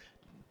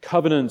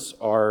 Covenants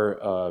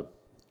are,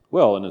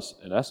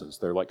 in essence,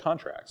 they're like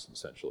contracts,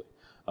 essentially.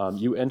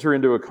 You enter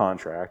into a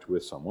contract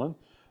with someone,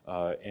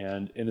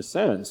 and in a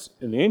sense,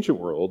 in the ancient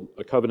world,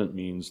 a covenant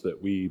means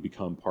that we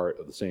become part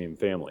of the same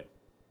family.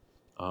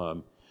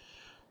 So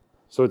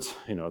it's,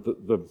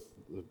 the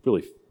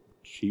really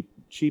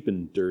cheap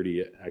and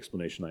dirty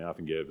explanation I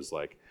often give is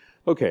like,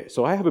 okay,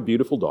 so I have a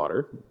beautiful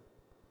daughter,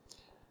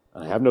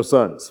 and I have no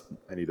sons.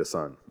 I need a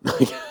son.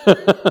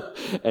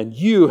 And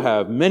you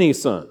have many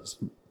sons.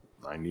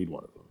 I need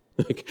one of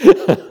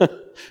them.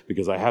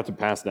 Because I have to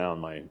pass down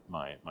my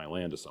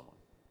land to someone.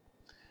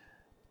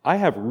 I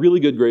have really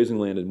good grazing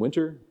land in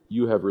winter.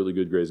 You have really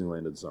good grazing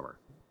land in summer.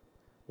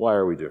 Why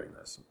are we doing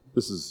this?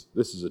 This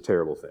is a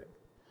terrible thing.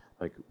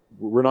 Like,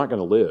 we're not going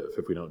to live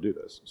if we don't do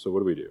this. So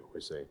what do?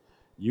 We say,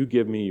 you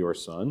give me your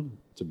son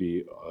to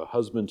be a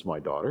husband to my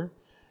daughter,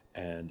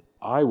 and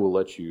I will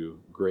let you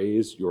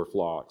graze your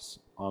flocks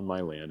on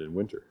my land in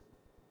winter.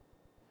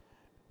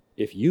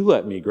 If you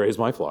let me graze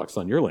my flocks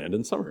on your land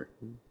in summer.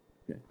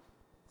 Okay.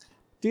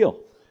 Deal.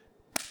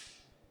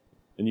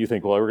 And you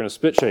think, well, we're going to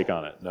spit shake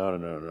on it.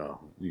 No.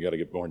 You got to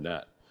get more than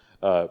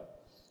that.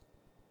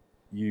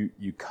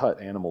 You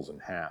cut animals in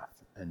half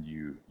and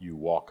you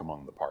walk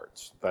among the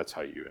parts. That's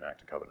how you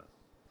enact a covenant.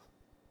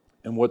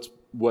 And what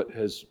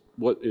is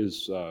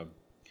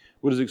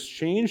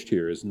exchanged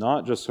here is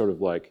not just sort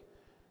of like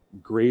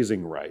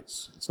grazing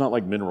rights. It's not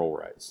like mineral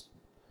rights.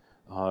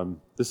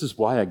 This is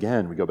why,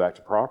 again, we go back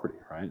to property,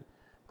 right?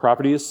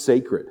 Property is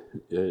sacred.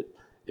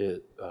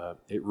 It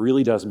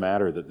really does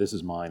matter that this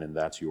is mine and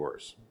that's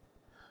yours.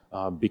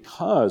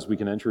 Because we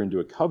can enter into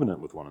a covenant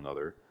with one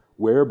another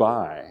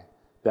whereby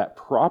that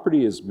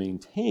property is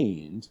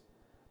maintained,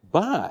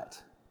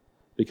 but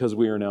because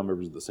we are now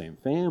members of the same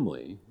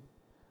family,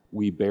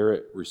 we bear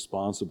it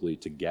responsibly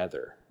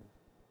together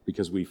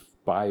because we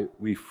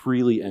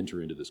freely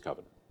enter into this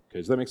covenant. Okay,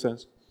 does that make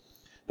sense?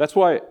 That's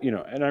why,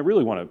 and I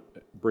really want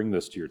to bring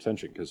this to your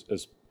attention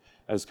because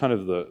as kind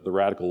of the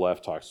radical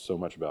left talks so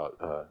much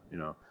about,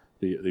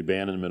 the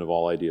abandonment of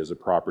all ideas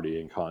of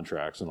property and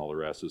contracts and all the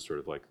rest is sort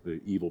of like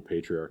the evil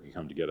patriarchy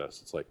come to get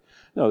us. It's like,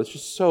 no, it's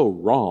just so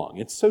wrong.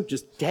 It's so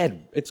just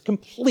dead. It's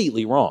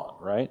completely wrong,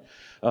 right?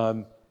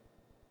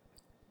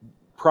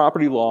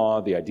 Property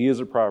law, the ideas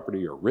of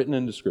property are written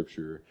into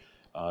Scripture.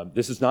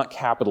 This is not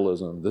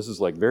capitalism. This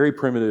is like very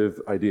primitive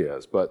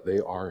ideas, but they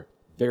are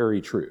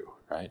very true,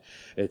 right?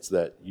 It's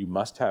that you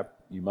must have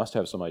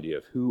some idea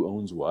of who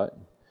owns what,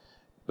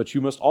 but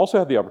you must also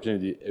have the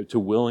opportunity to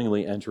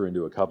willingly enter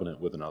into a covenant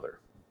with another.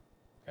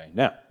 Okay,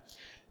 now,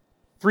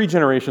 3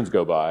 generations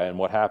go by, and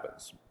what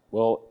happens?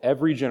 Well,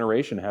 every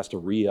generation has to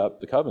re-up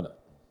the covenant.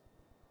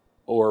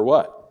 Or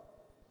what?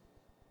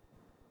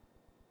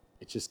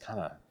 It just kind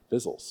of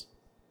fizzles,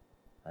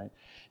 right?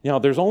 Now,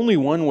 there's only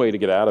one way to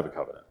get out of a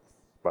covenant,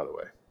 by the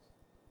way.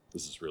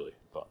 This is really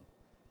fun.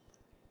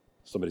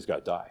 Somebody's got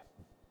to die.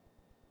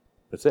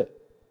 That's it.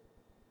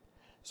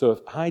 So if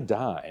I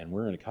die and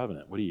we're in a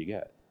covenant, what do you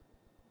get?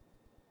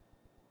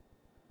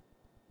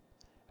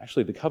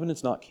 Actually, the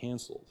covenant's not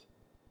canceled.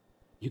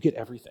 You get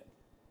everything.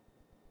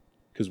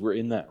 Because we're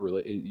in that,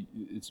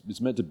 it's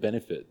meant to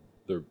benefit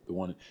the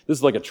one. This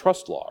is like a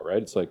trust law,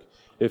 right? It's like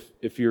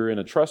if you're in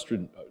a trust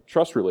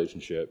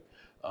relationship,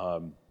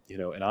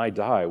 and I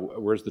die,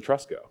 where's the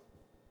trust go?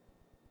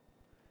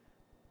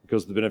 It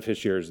goes to the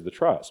beneficiaries of the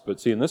trust.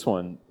 But see, in this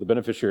one, the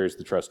beneficiary is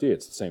the trustee.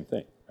 It's the same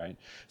thing, right?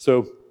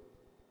 So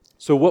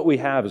what we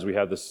have is we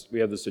have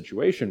this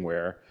situation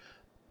where,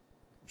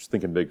 just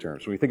think in big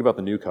terms. When we think about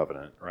the new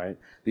covenant, right?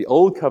 The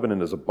old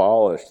covenant is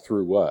abolished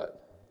through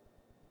what?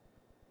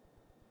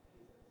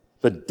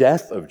 The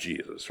death of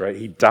Jesus, right?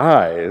 He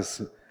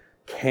dies,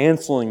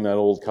 canceling that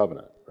old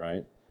covenant,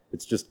 right?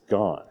 It's just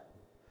gone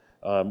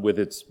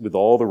with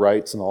all the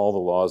rights and all the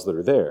laws that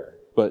are there.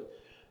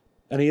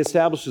 And he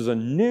establishes a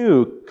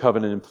new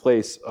covenant in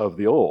place of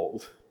the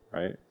old,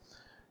 right?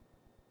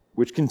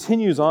 Which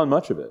continues on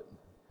much of it,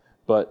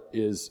 but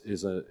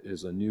is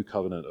a new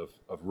covenant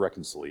of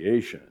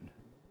reconciliation.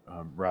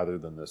 Rather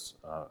than this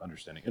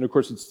understanding. And of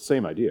course, it's the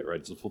same idea, right?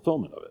 It's a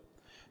fulfillment of it.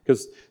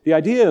 Because the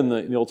idea in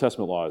the Old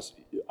Testament law is,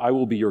 I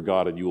will be your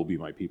God and you will be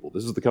my people.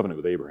 This is the covenant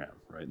with Abraham,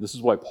 right? And this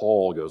is why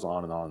Paul goes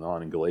on and on and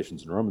on in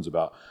Galatians and Romans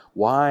about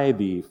why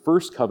the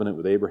first covenant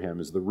with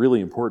Abraham is the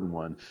really important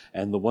one,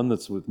 and the one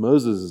that's with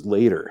Moses is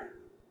later,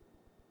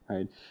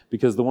 right?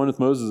 Because the one with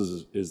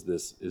Moses is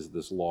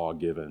this law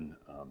given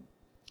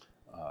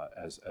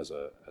as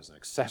an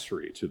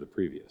accessory to the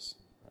previous.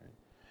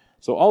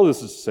 So all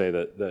this is to say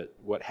that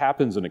what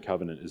happens in a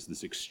covenant is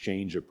this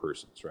exchange of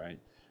persons, right?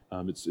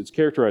 It's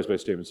characterized by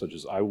statements such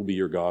as, I will be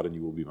your God and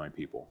you will be my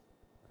people.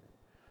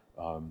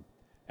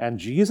 And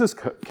Jesus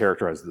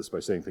characterized this by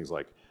saying things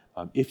like,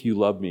 if you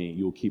love me,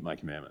 you will keep my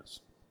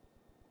commandments.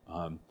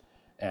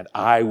 And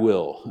I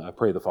will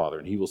pray the Father,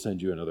 and he will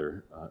send you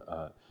another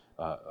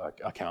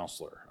a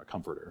counselor, a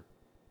comforter.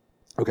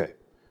 Okay,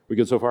 we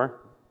good so far?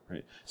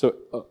 Right. So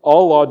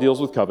all law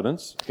deals with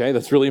covenants. Okay,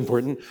 that's really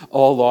important.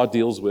 All law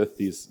deals with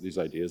these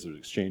ideas of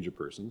exchange of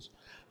persons.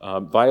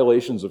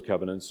 Violations of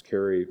covenants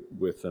carry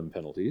with them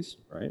penalties,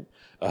 right?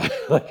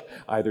 Like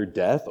either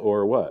death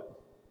or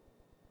what?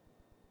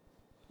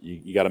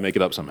 You got to make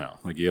it up somehow.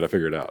 Like you got to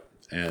figure it out.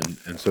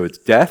 And so it's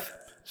death,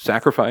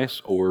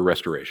 sacrifice, or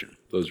restoration.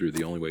 Those are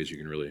the only ways you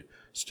can really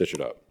stitch it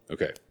up.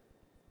 Okay.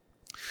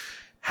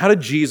 How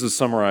did Jesus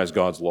summarize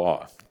God's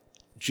law?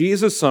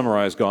 Jesus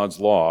summarized God's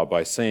law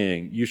by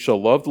saying, you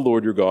shall love the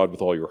Lord your God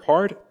with all your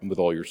heart, and with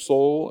all your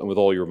soul, and with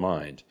all your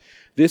mind.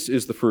 This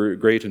is the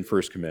great and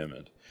first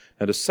commandment.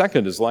 And a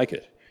second is like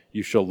it.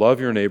 You shall love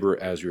your neighbor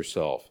as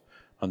yourself.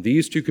 On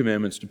these 2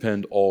 commandments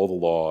depend all the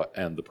law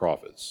and the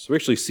prophets. So we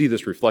actually see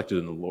this reflected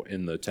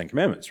in the 10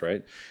 commandments,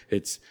 right?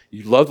 It's,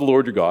 you love the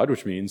Lord your God,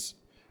 which means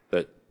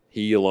that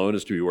he alone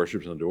is to be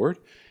worshipped and adored.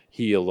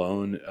 He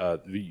alone,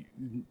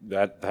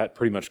 that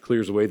pretty much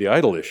clears away the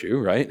idol issue,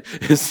 right?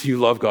 Is you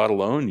love God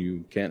alone,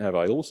 you can't have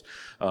idols.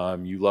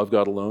 You love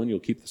God alone, you'll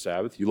keep the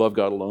Sabbath. You love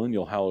God alone,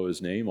 you'll hallow his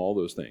name, all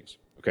those things.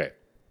 Okay.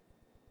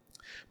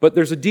 But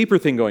there's a deeper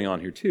thing going on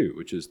here too,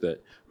 which is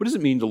that, what does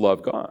it mean to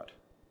love God?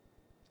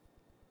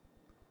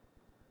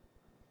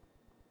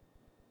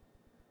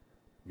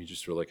 I mean,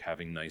 just sort of like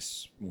having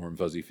nice, warm,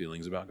 fuzzy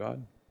feelings about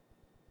God?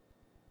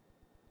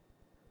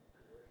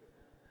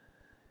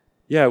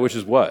 Yeah, which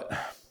is what?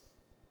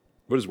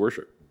 What is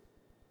worship?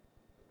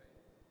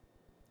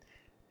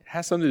 It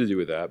has something to do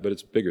with that, but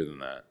it's bigger than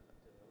that.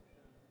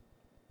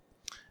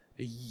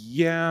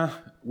 Yeah,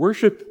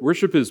 worship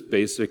is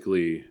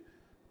basically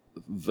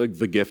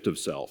the gift of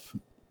self.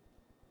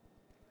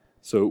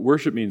 So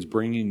worship means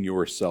bringing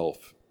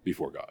yourself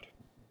before God.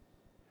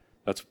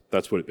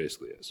 That's what it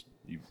basically is.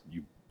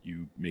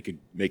 You make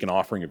an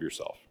offering of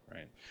yourself,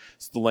 right?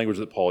 It's the language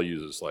that Paul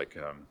uses, like,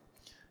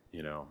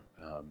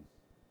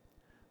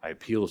 I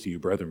appeal to you,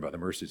 brethren, by the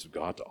mercies of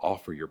God, to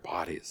offer your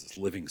bodies as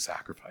living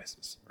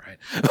sacrifices, right?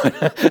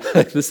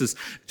 This is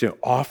to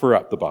offer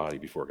up the body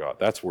before God.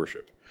 That's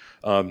worship.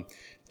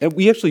 And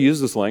we actually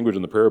use this language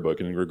in the prayer book,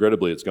 and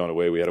regrettably it's gone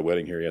away. We had a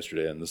wedding here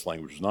yesterday, and this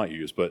language was not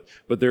used. But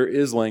there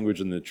is language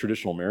in the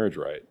traditional marriage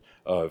rite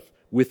of,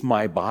 with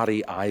my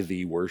body I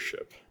thee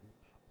worship.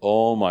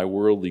 All my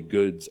worldly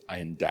goods I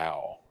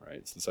endow, right?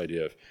 It's this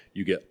idea of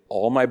you get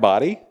all my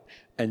body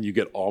and you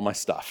get all my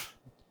stuff.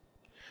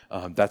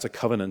 That's a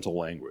covenantal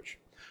language.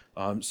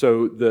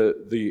 So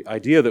the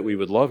idea that we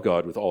would love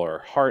God with all our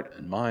heart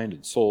and mind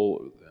and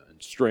soul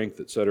and strength,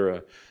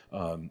 etc.,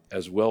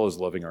 as well as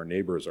loving our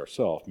neighbor as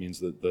ourselves,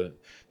 means that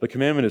the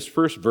commandment is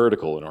first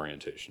vertical in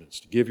orientation. It's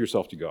to give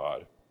yourself to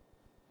God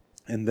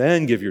and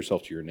then give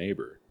yourself to your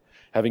neighbor.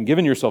 Having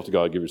given yourself to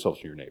God, give yourself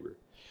to your neighbor.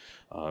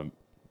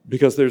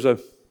 Because there's a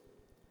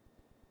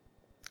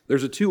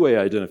two-way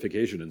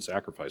identification in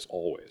sacrifice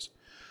always.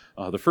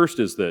 The first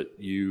is that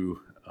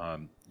you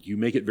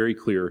make it very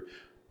clear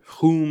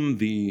whom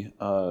the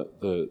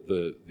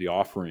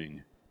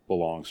offering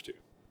belongs to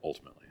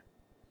ultimately,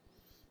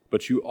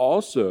 but you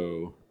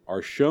also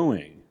are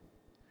showing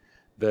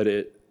that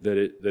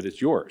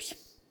it's yours.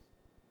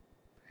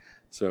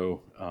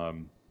 So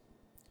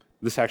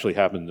this actually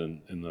happened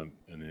in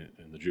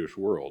the Jewish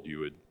world. You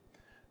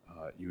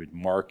would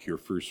mark your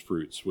first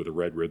fruits with a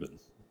red ribbon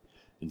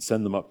and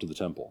send them up to the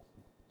temple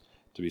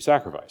to be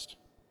sacrificed.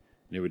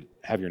 And it would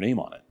have your name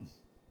on it,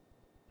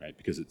 right?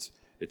 Because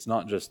it's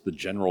not just the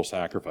general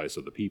sacrifice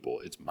of the people,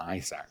 it's my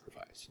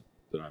sacrifice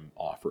that I'm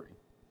offering.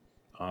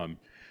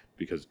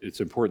 Because it's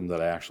important that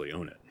I actually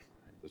own it.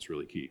 That's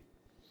really key.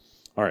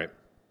 All right.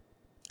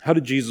 How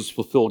did Jesus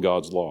fulfill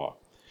God's law?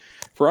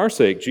 For our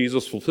sake,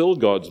 Jesus fulfilled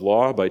God's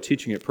law by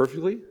teaching it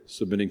perfectly,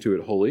 submitting to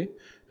it wholly,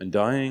 and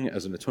dying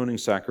as an atoning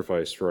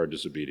sacrifice for our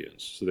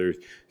disobedience. So there are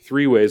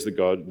three ways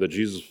that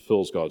Jesus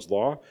fulfills God's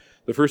law.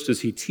 The first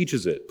is he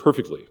teaches it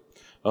perfectly.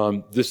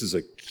 This is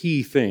a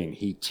key thing.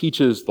 He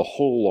teaches the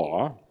whole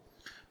law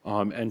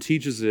and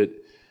teaches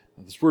it.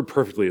 This word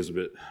 "perfectly" is a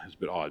bit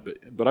odd,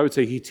 but I would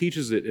say he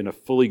teaches it in a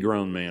fully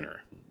grown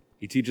manner.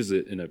 He teaches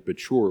it in a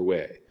mature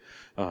way.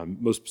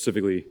 Most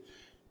specifically,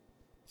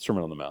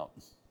 Sermon on the Mount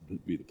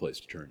would be the place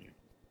to turn you.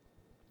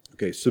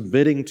 Okay,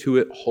 submitting to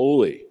it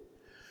wholly.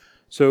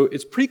 So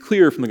it's pretty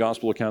clear from the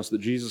gospel accounts that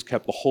Jesus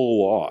kept the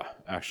whole law,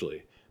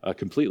 actually,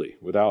 completely,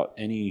 without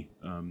any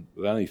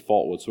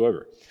fault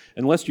whatsoever.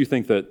 Unless you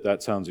think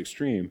that sounds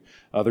extreme,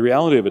 the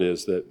reality of it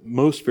is that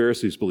most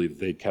Pharisees believed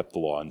they kept the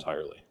law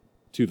entirely,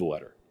 to the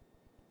letter.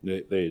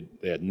 They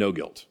had no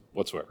guilt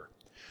whatsoever.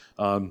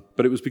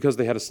 But it was because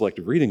they had a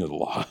selective reading of the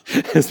law.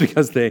 It's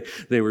because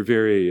they were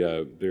very,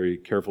 very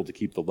careful to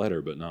keep the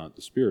letter, but not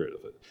the spirit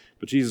of it.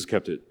 But Jesus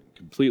kept it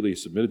completely,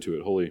 submitted to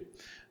it wholly,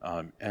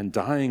 and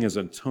dying as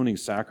an atoning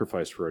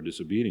sacrifice for our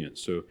disobedience.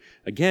 So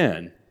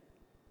again,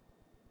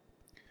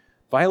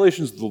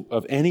 violations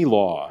of any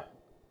law,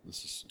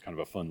 this is kind of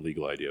a fun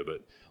legal idea,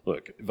 but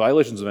look,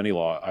 violations of any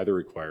law either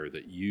require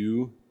that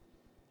you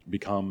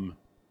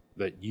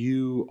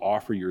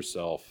offer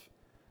yourself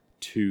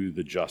to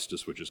the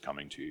justice which is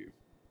coming to you,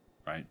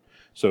 right?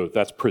 So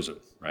that's prison,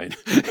 right?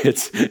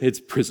 It's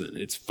prison,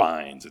 it's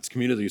fines, it's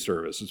community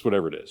service, it's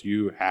whatever it is.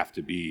 You have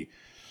to be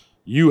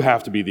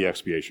the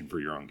expiation for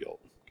your own guilt.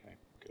 Okay,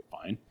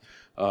 fine.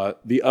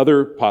 The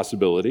other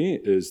possibility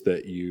is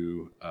that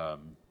you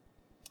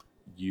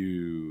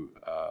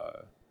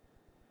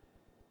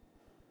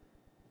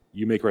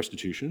make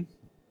restitution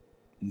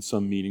in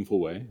some meaningful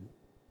way,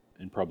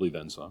 and probably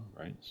then some,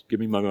 right? Give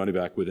me my money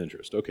back with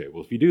interest. Okay,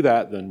 well, if you do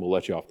that, then we'll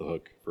let you off the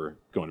hook for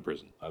going to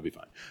prison. That'll be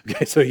fine.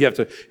 Okay, so you have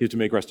to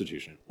make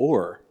restitution.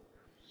 Or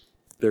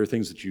there are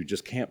things that you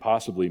just can't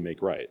possibly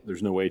make right.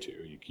 There's no way to.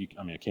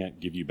 I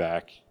can't give you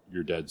back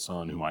your dead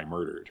son whom I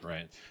murdered,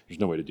 right? There's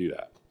no way to do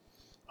that.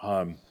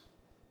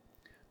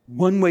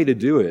 One way to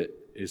do it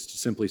is to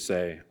simply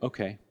say,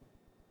 okay,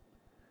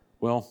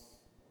 well,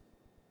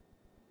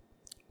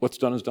 what's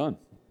done is done.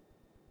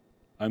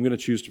 I'm going to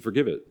choose to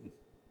forgive it.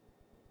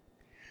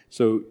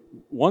 So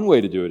one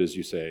way to do it is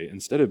you say,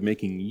 instead of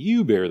making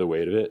you bear the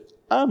weight of it,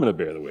 I'm going to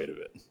bear the weight of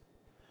it.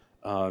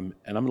 And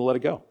I'm going to let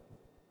it go.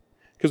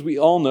 Because we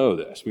all know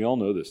this. We all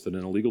know this, that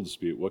in a legal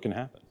dispute, what can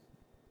happen?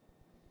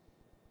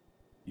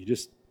 You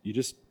just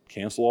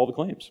cancel all the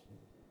claims.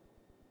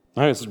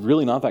 All right, it's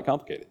really not that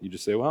complicated. You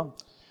just say, well,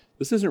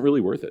 this isn't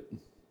really worth it.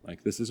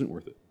 This isn't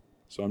worth it.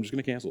 So I'm just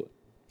going to cancel it.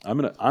 I'm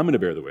going to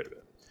bear the weight of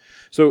it.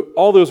 So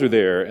all those are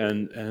there,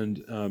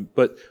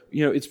 but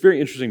it's very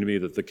interesting to me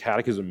that the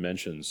Catechism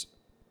mentions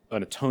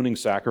an atoning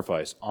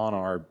sacrifice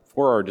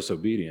for our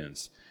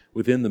disobedience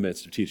within the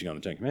midst of teaching on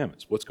the Ten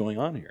Commandments. What's going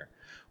on here?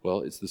 Well,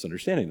 it's this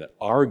understanding that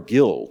our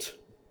guilt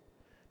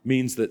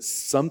means that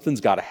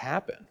something's got to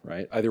happen,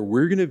 right? Either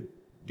we're going to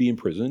be in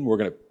prison, we're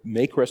going to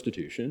make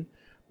restitution,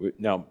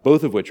 now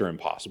both of which are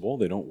impossible,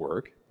 they don't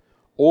work,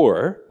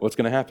 Or what's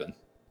going to happen?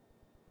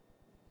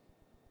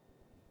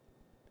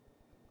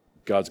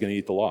 God's going to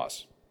eat the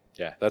loss.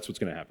 Yeah, that's what's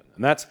going to happen.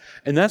 And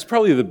that's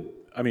probably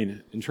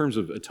in terms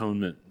of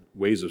atonement,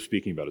 ways of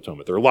speaking about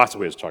atonement, there are lots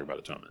of ways to talk about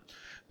atonement.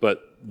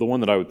 But the one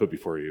that I would put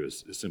before you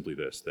is simply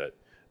this,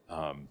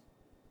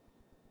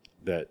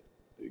 that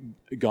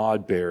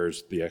God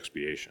bears the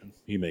expiation.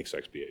 He makes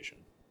expiation.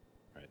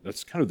 Right?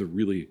 That's kind of the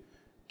really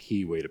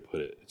key way to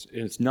put it.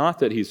 It's not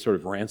that he's sort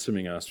of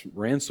ransoming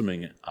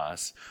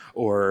us,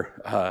 or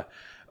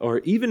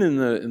even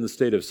in the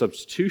state of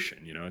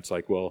substitution. It's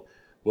like, well,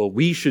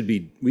 we should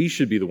be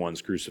the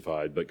ones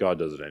crucified, but God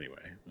does it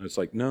anyway. And it's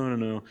like,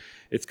 no.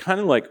 It's kind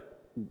of like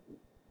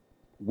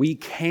we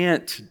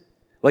can't,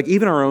 like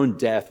even our own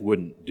death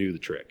wouldn't do the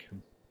trick.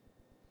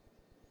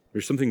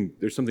 There's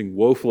something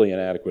woefully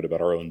inadequate about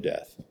our own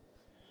death.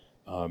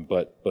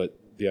 But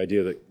the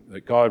idea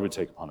that God would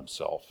take upon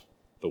himself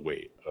the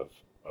weight of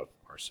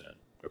our sin.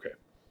 Okay.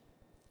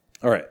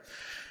 All right.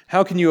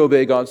 How can you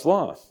obey God's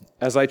law?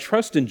 As I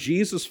trust in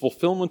Jesus'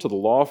 fulfillment of the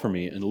law for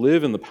me and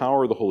live in the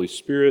power of the Holy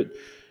Spirit,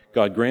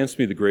 God grants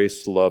me the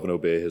grace to love and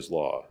obey his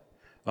law.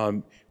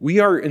 We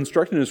are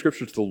instructed in the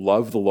Scriptures to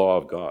love the law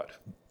of God.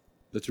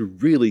 That's a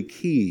really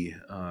key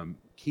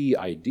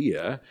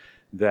idea,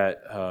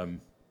 that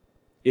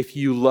if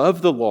you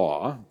love the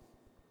law,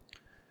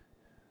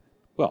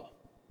 well,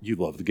 you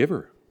love the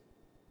giver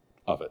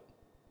of it.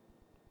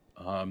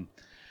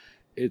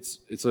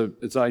 It's an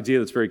idea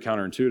that's very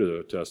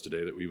counterintuitive to us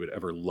today, that we would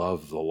ever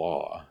love the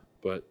law.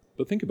 But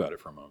think about it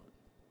for a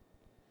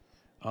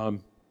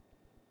moment.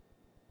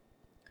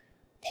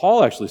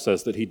 Paul actually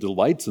says that he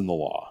delights in the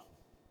law,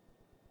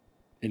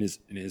 in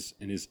his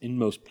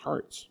inmost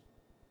parts.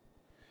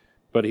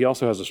 But he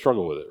also has a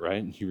struggle with it,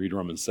 right? You read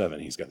Romans 7,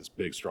 he's got this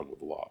big struggle with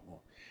the law.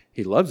 Well,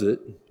 he loves it.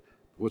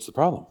 What's the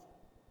problem?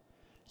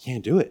 He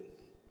can't do it.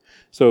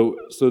 So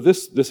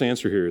this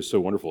answer here is so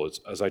wonderful. It's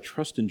as I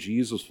trust in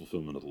Jesus'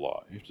 fulfillment of the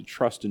law. You have to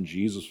trust in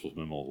Jesus'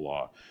 fulfillment of the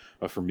law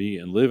for me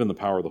and live in the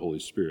power of the Holy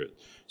Spirit.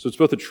 So it's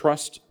both a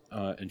trust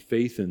and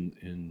faith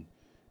in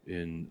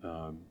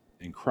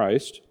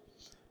Christ,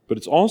 but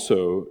it's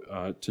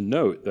also to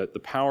note that the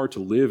power to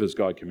live as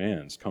God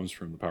commands comes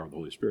from the power of the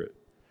Holy Spirit.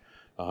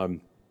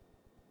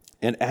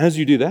 And as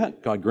you do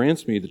that, God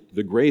grants me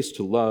the grace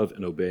to love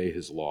and obey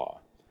his law.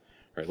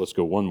 All right, let's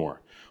go one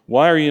more.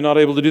 Why are you not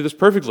able to do this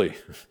perfectly?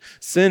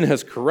 Sin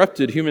has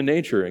corrupted human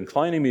nature,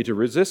 inclining me to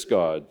resist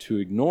God, to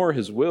ignore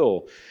his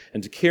will,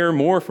 and to care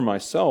more for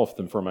myself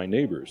than for my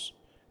neighbors.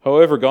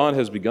 However, God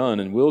has begun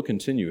and will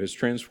continue his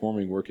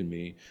transforming work in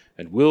me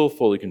and will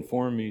fully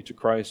conform me to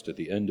Christ at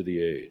the end of the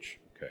age.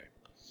 Okay.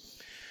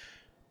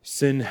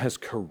 Sin has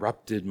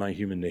corrupted my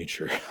human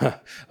nature.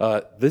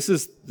 This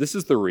is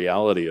the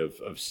reality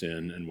of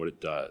sin and what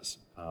it does.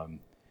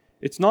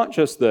 It's not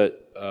just that.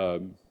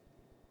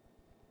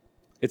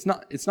 It's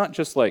not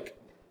just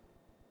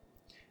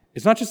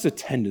a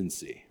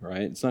tendency,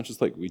 right? It's not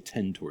just like we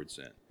tend towards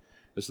sin.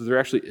 So there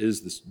actually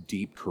is this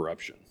deep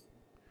corruption.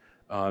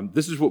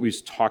 This is what we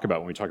talk about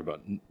when we talk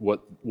about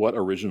what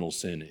original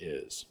sin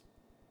is.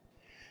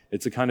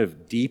 It's a kind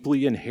of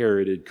deeply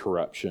inherited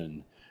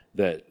corruption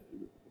that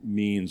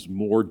means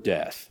more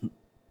death,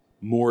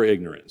 more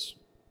ignorance,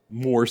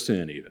 more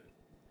sin even.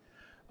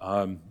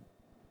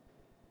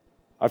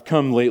 I've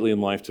come lately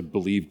in life to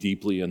believe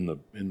deeply in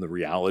the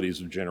realities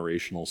of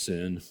generational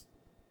sin,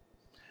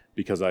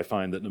 because I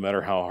find that no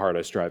matter how hard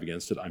I strive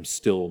against it, I'm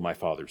still my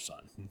father's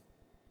son.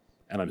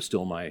 And I'm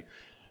still my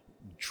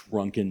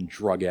drunken,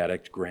 drug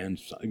addict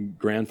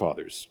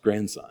grandfather's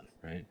grandson,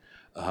 right?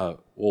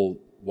 Well,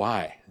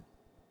 why?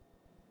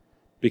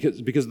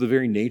 Because of the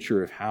very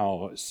nature of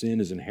how sin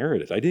is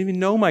inherited. I didn't even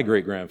know my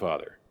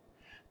great-grandfather,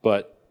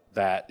 but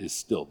that is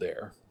still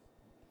there.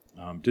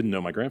 Didn't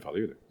know my grandfather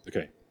either.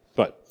 Okay,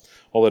 but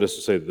all that is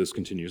to say that this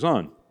continues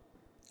on.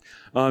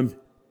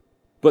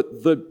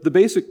 But the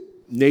basic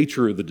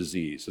nature of the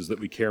disease is that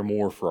we care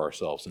more for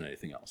ourselves than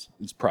anything else.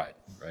 It's pride,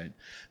 right?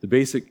 The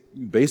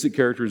basic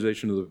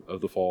characterization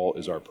of the fall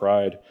is our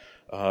pride.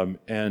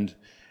 And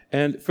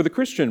for the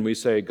Christian, we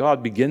say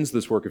God begins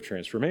this work of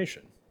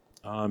transformation.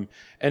 And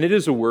it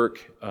is a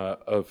work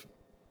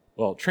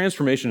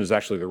transformation is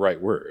actually the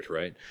right word,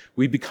 right?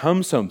 We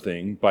become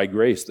something by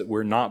grace that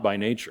we're not by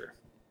nature,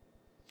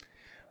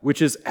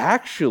 which is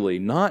actually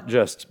not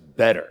just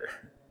better,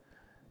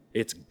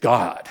 it's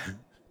God,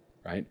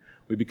 right?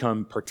 We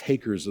become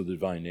partakers of the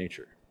divine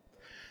nature.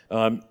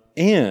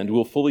 And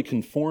will fully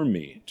conform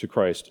me to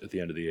Christ at the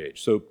end of the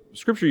age. So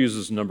Scripture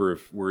uses a number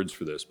of words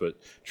for this, but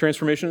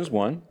transformation is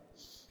one.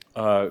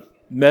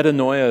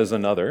 Metanoia is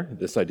another,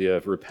 this idea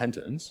of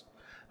repentance.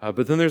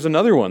 But then there's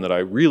another one that I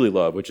really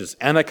love, which is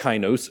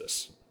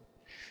anakinosis.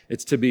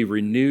 It's to be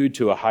renewed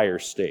to a higher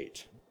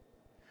state.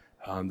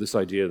 This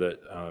idea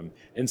that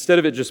instead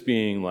of it just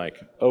being like,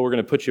 oh, we're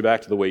going to put you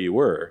back to the way you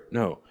were,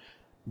 no,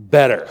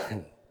 better.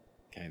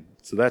 Okay,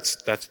 so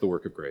that's the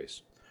work of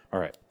grace. All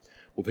right,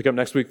 we'll pick up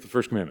next week the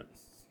first commandment.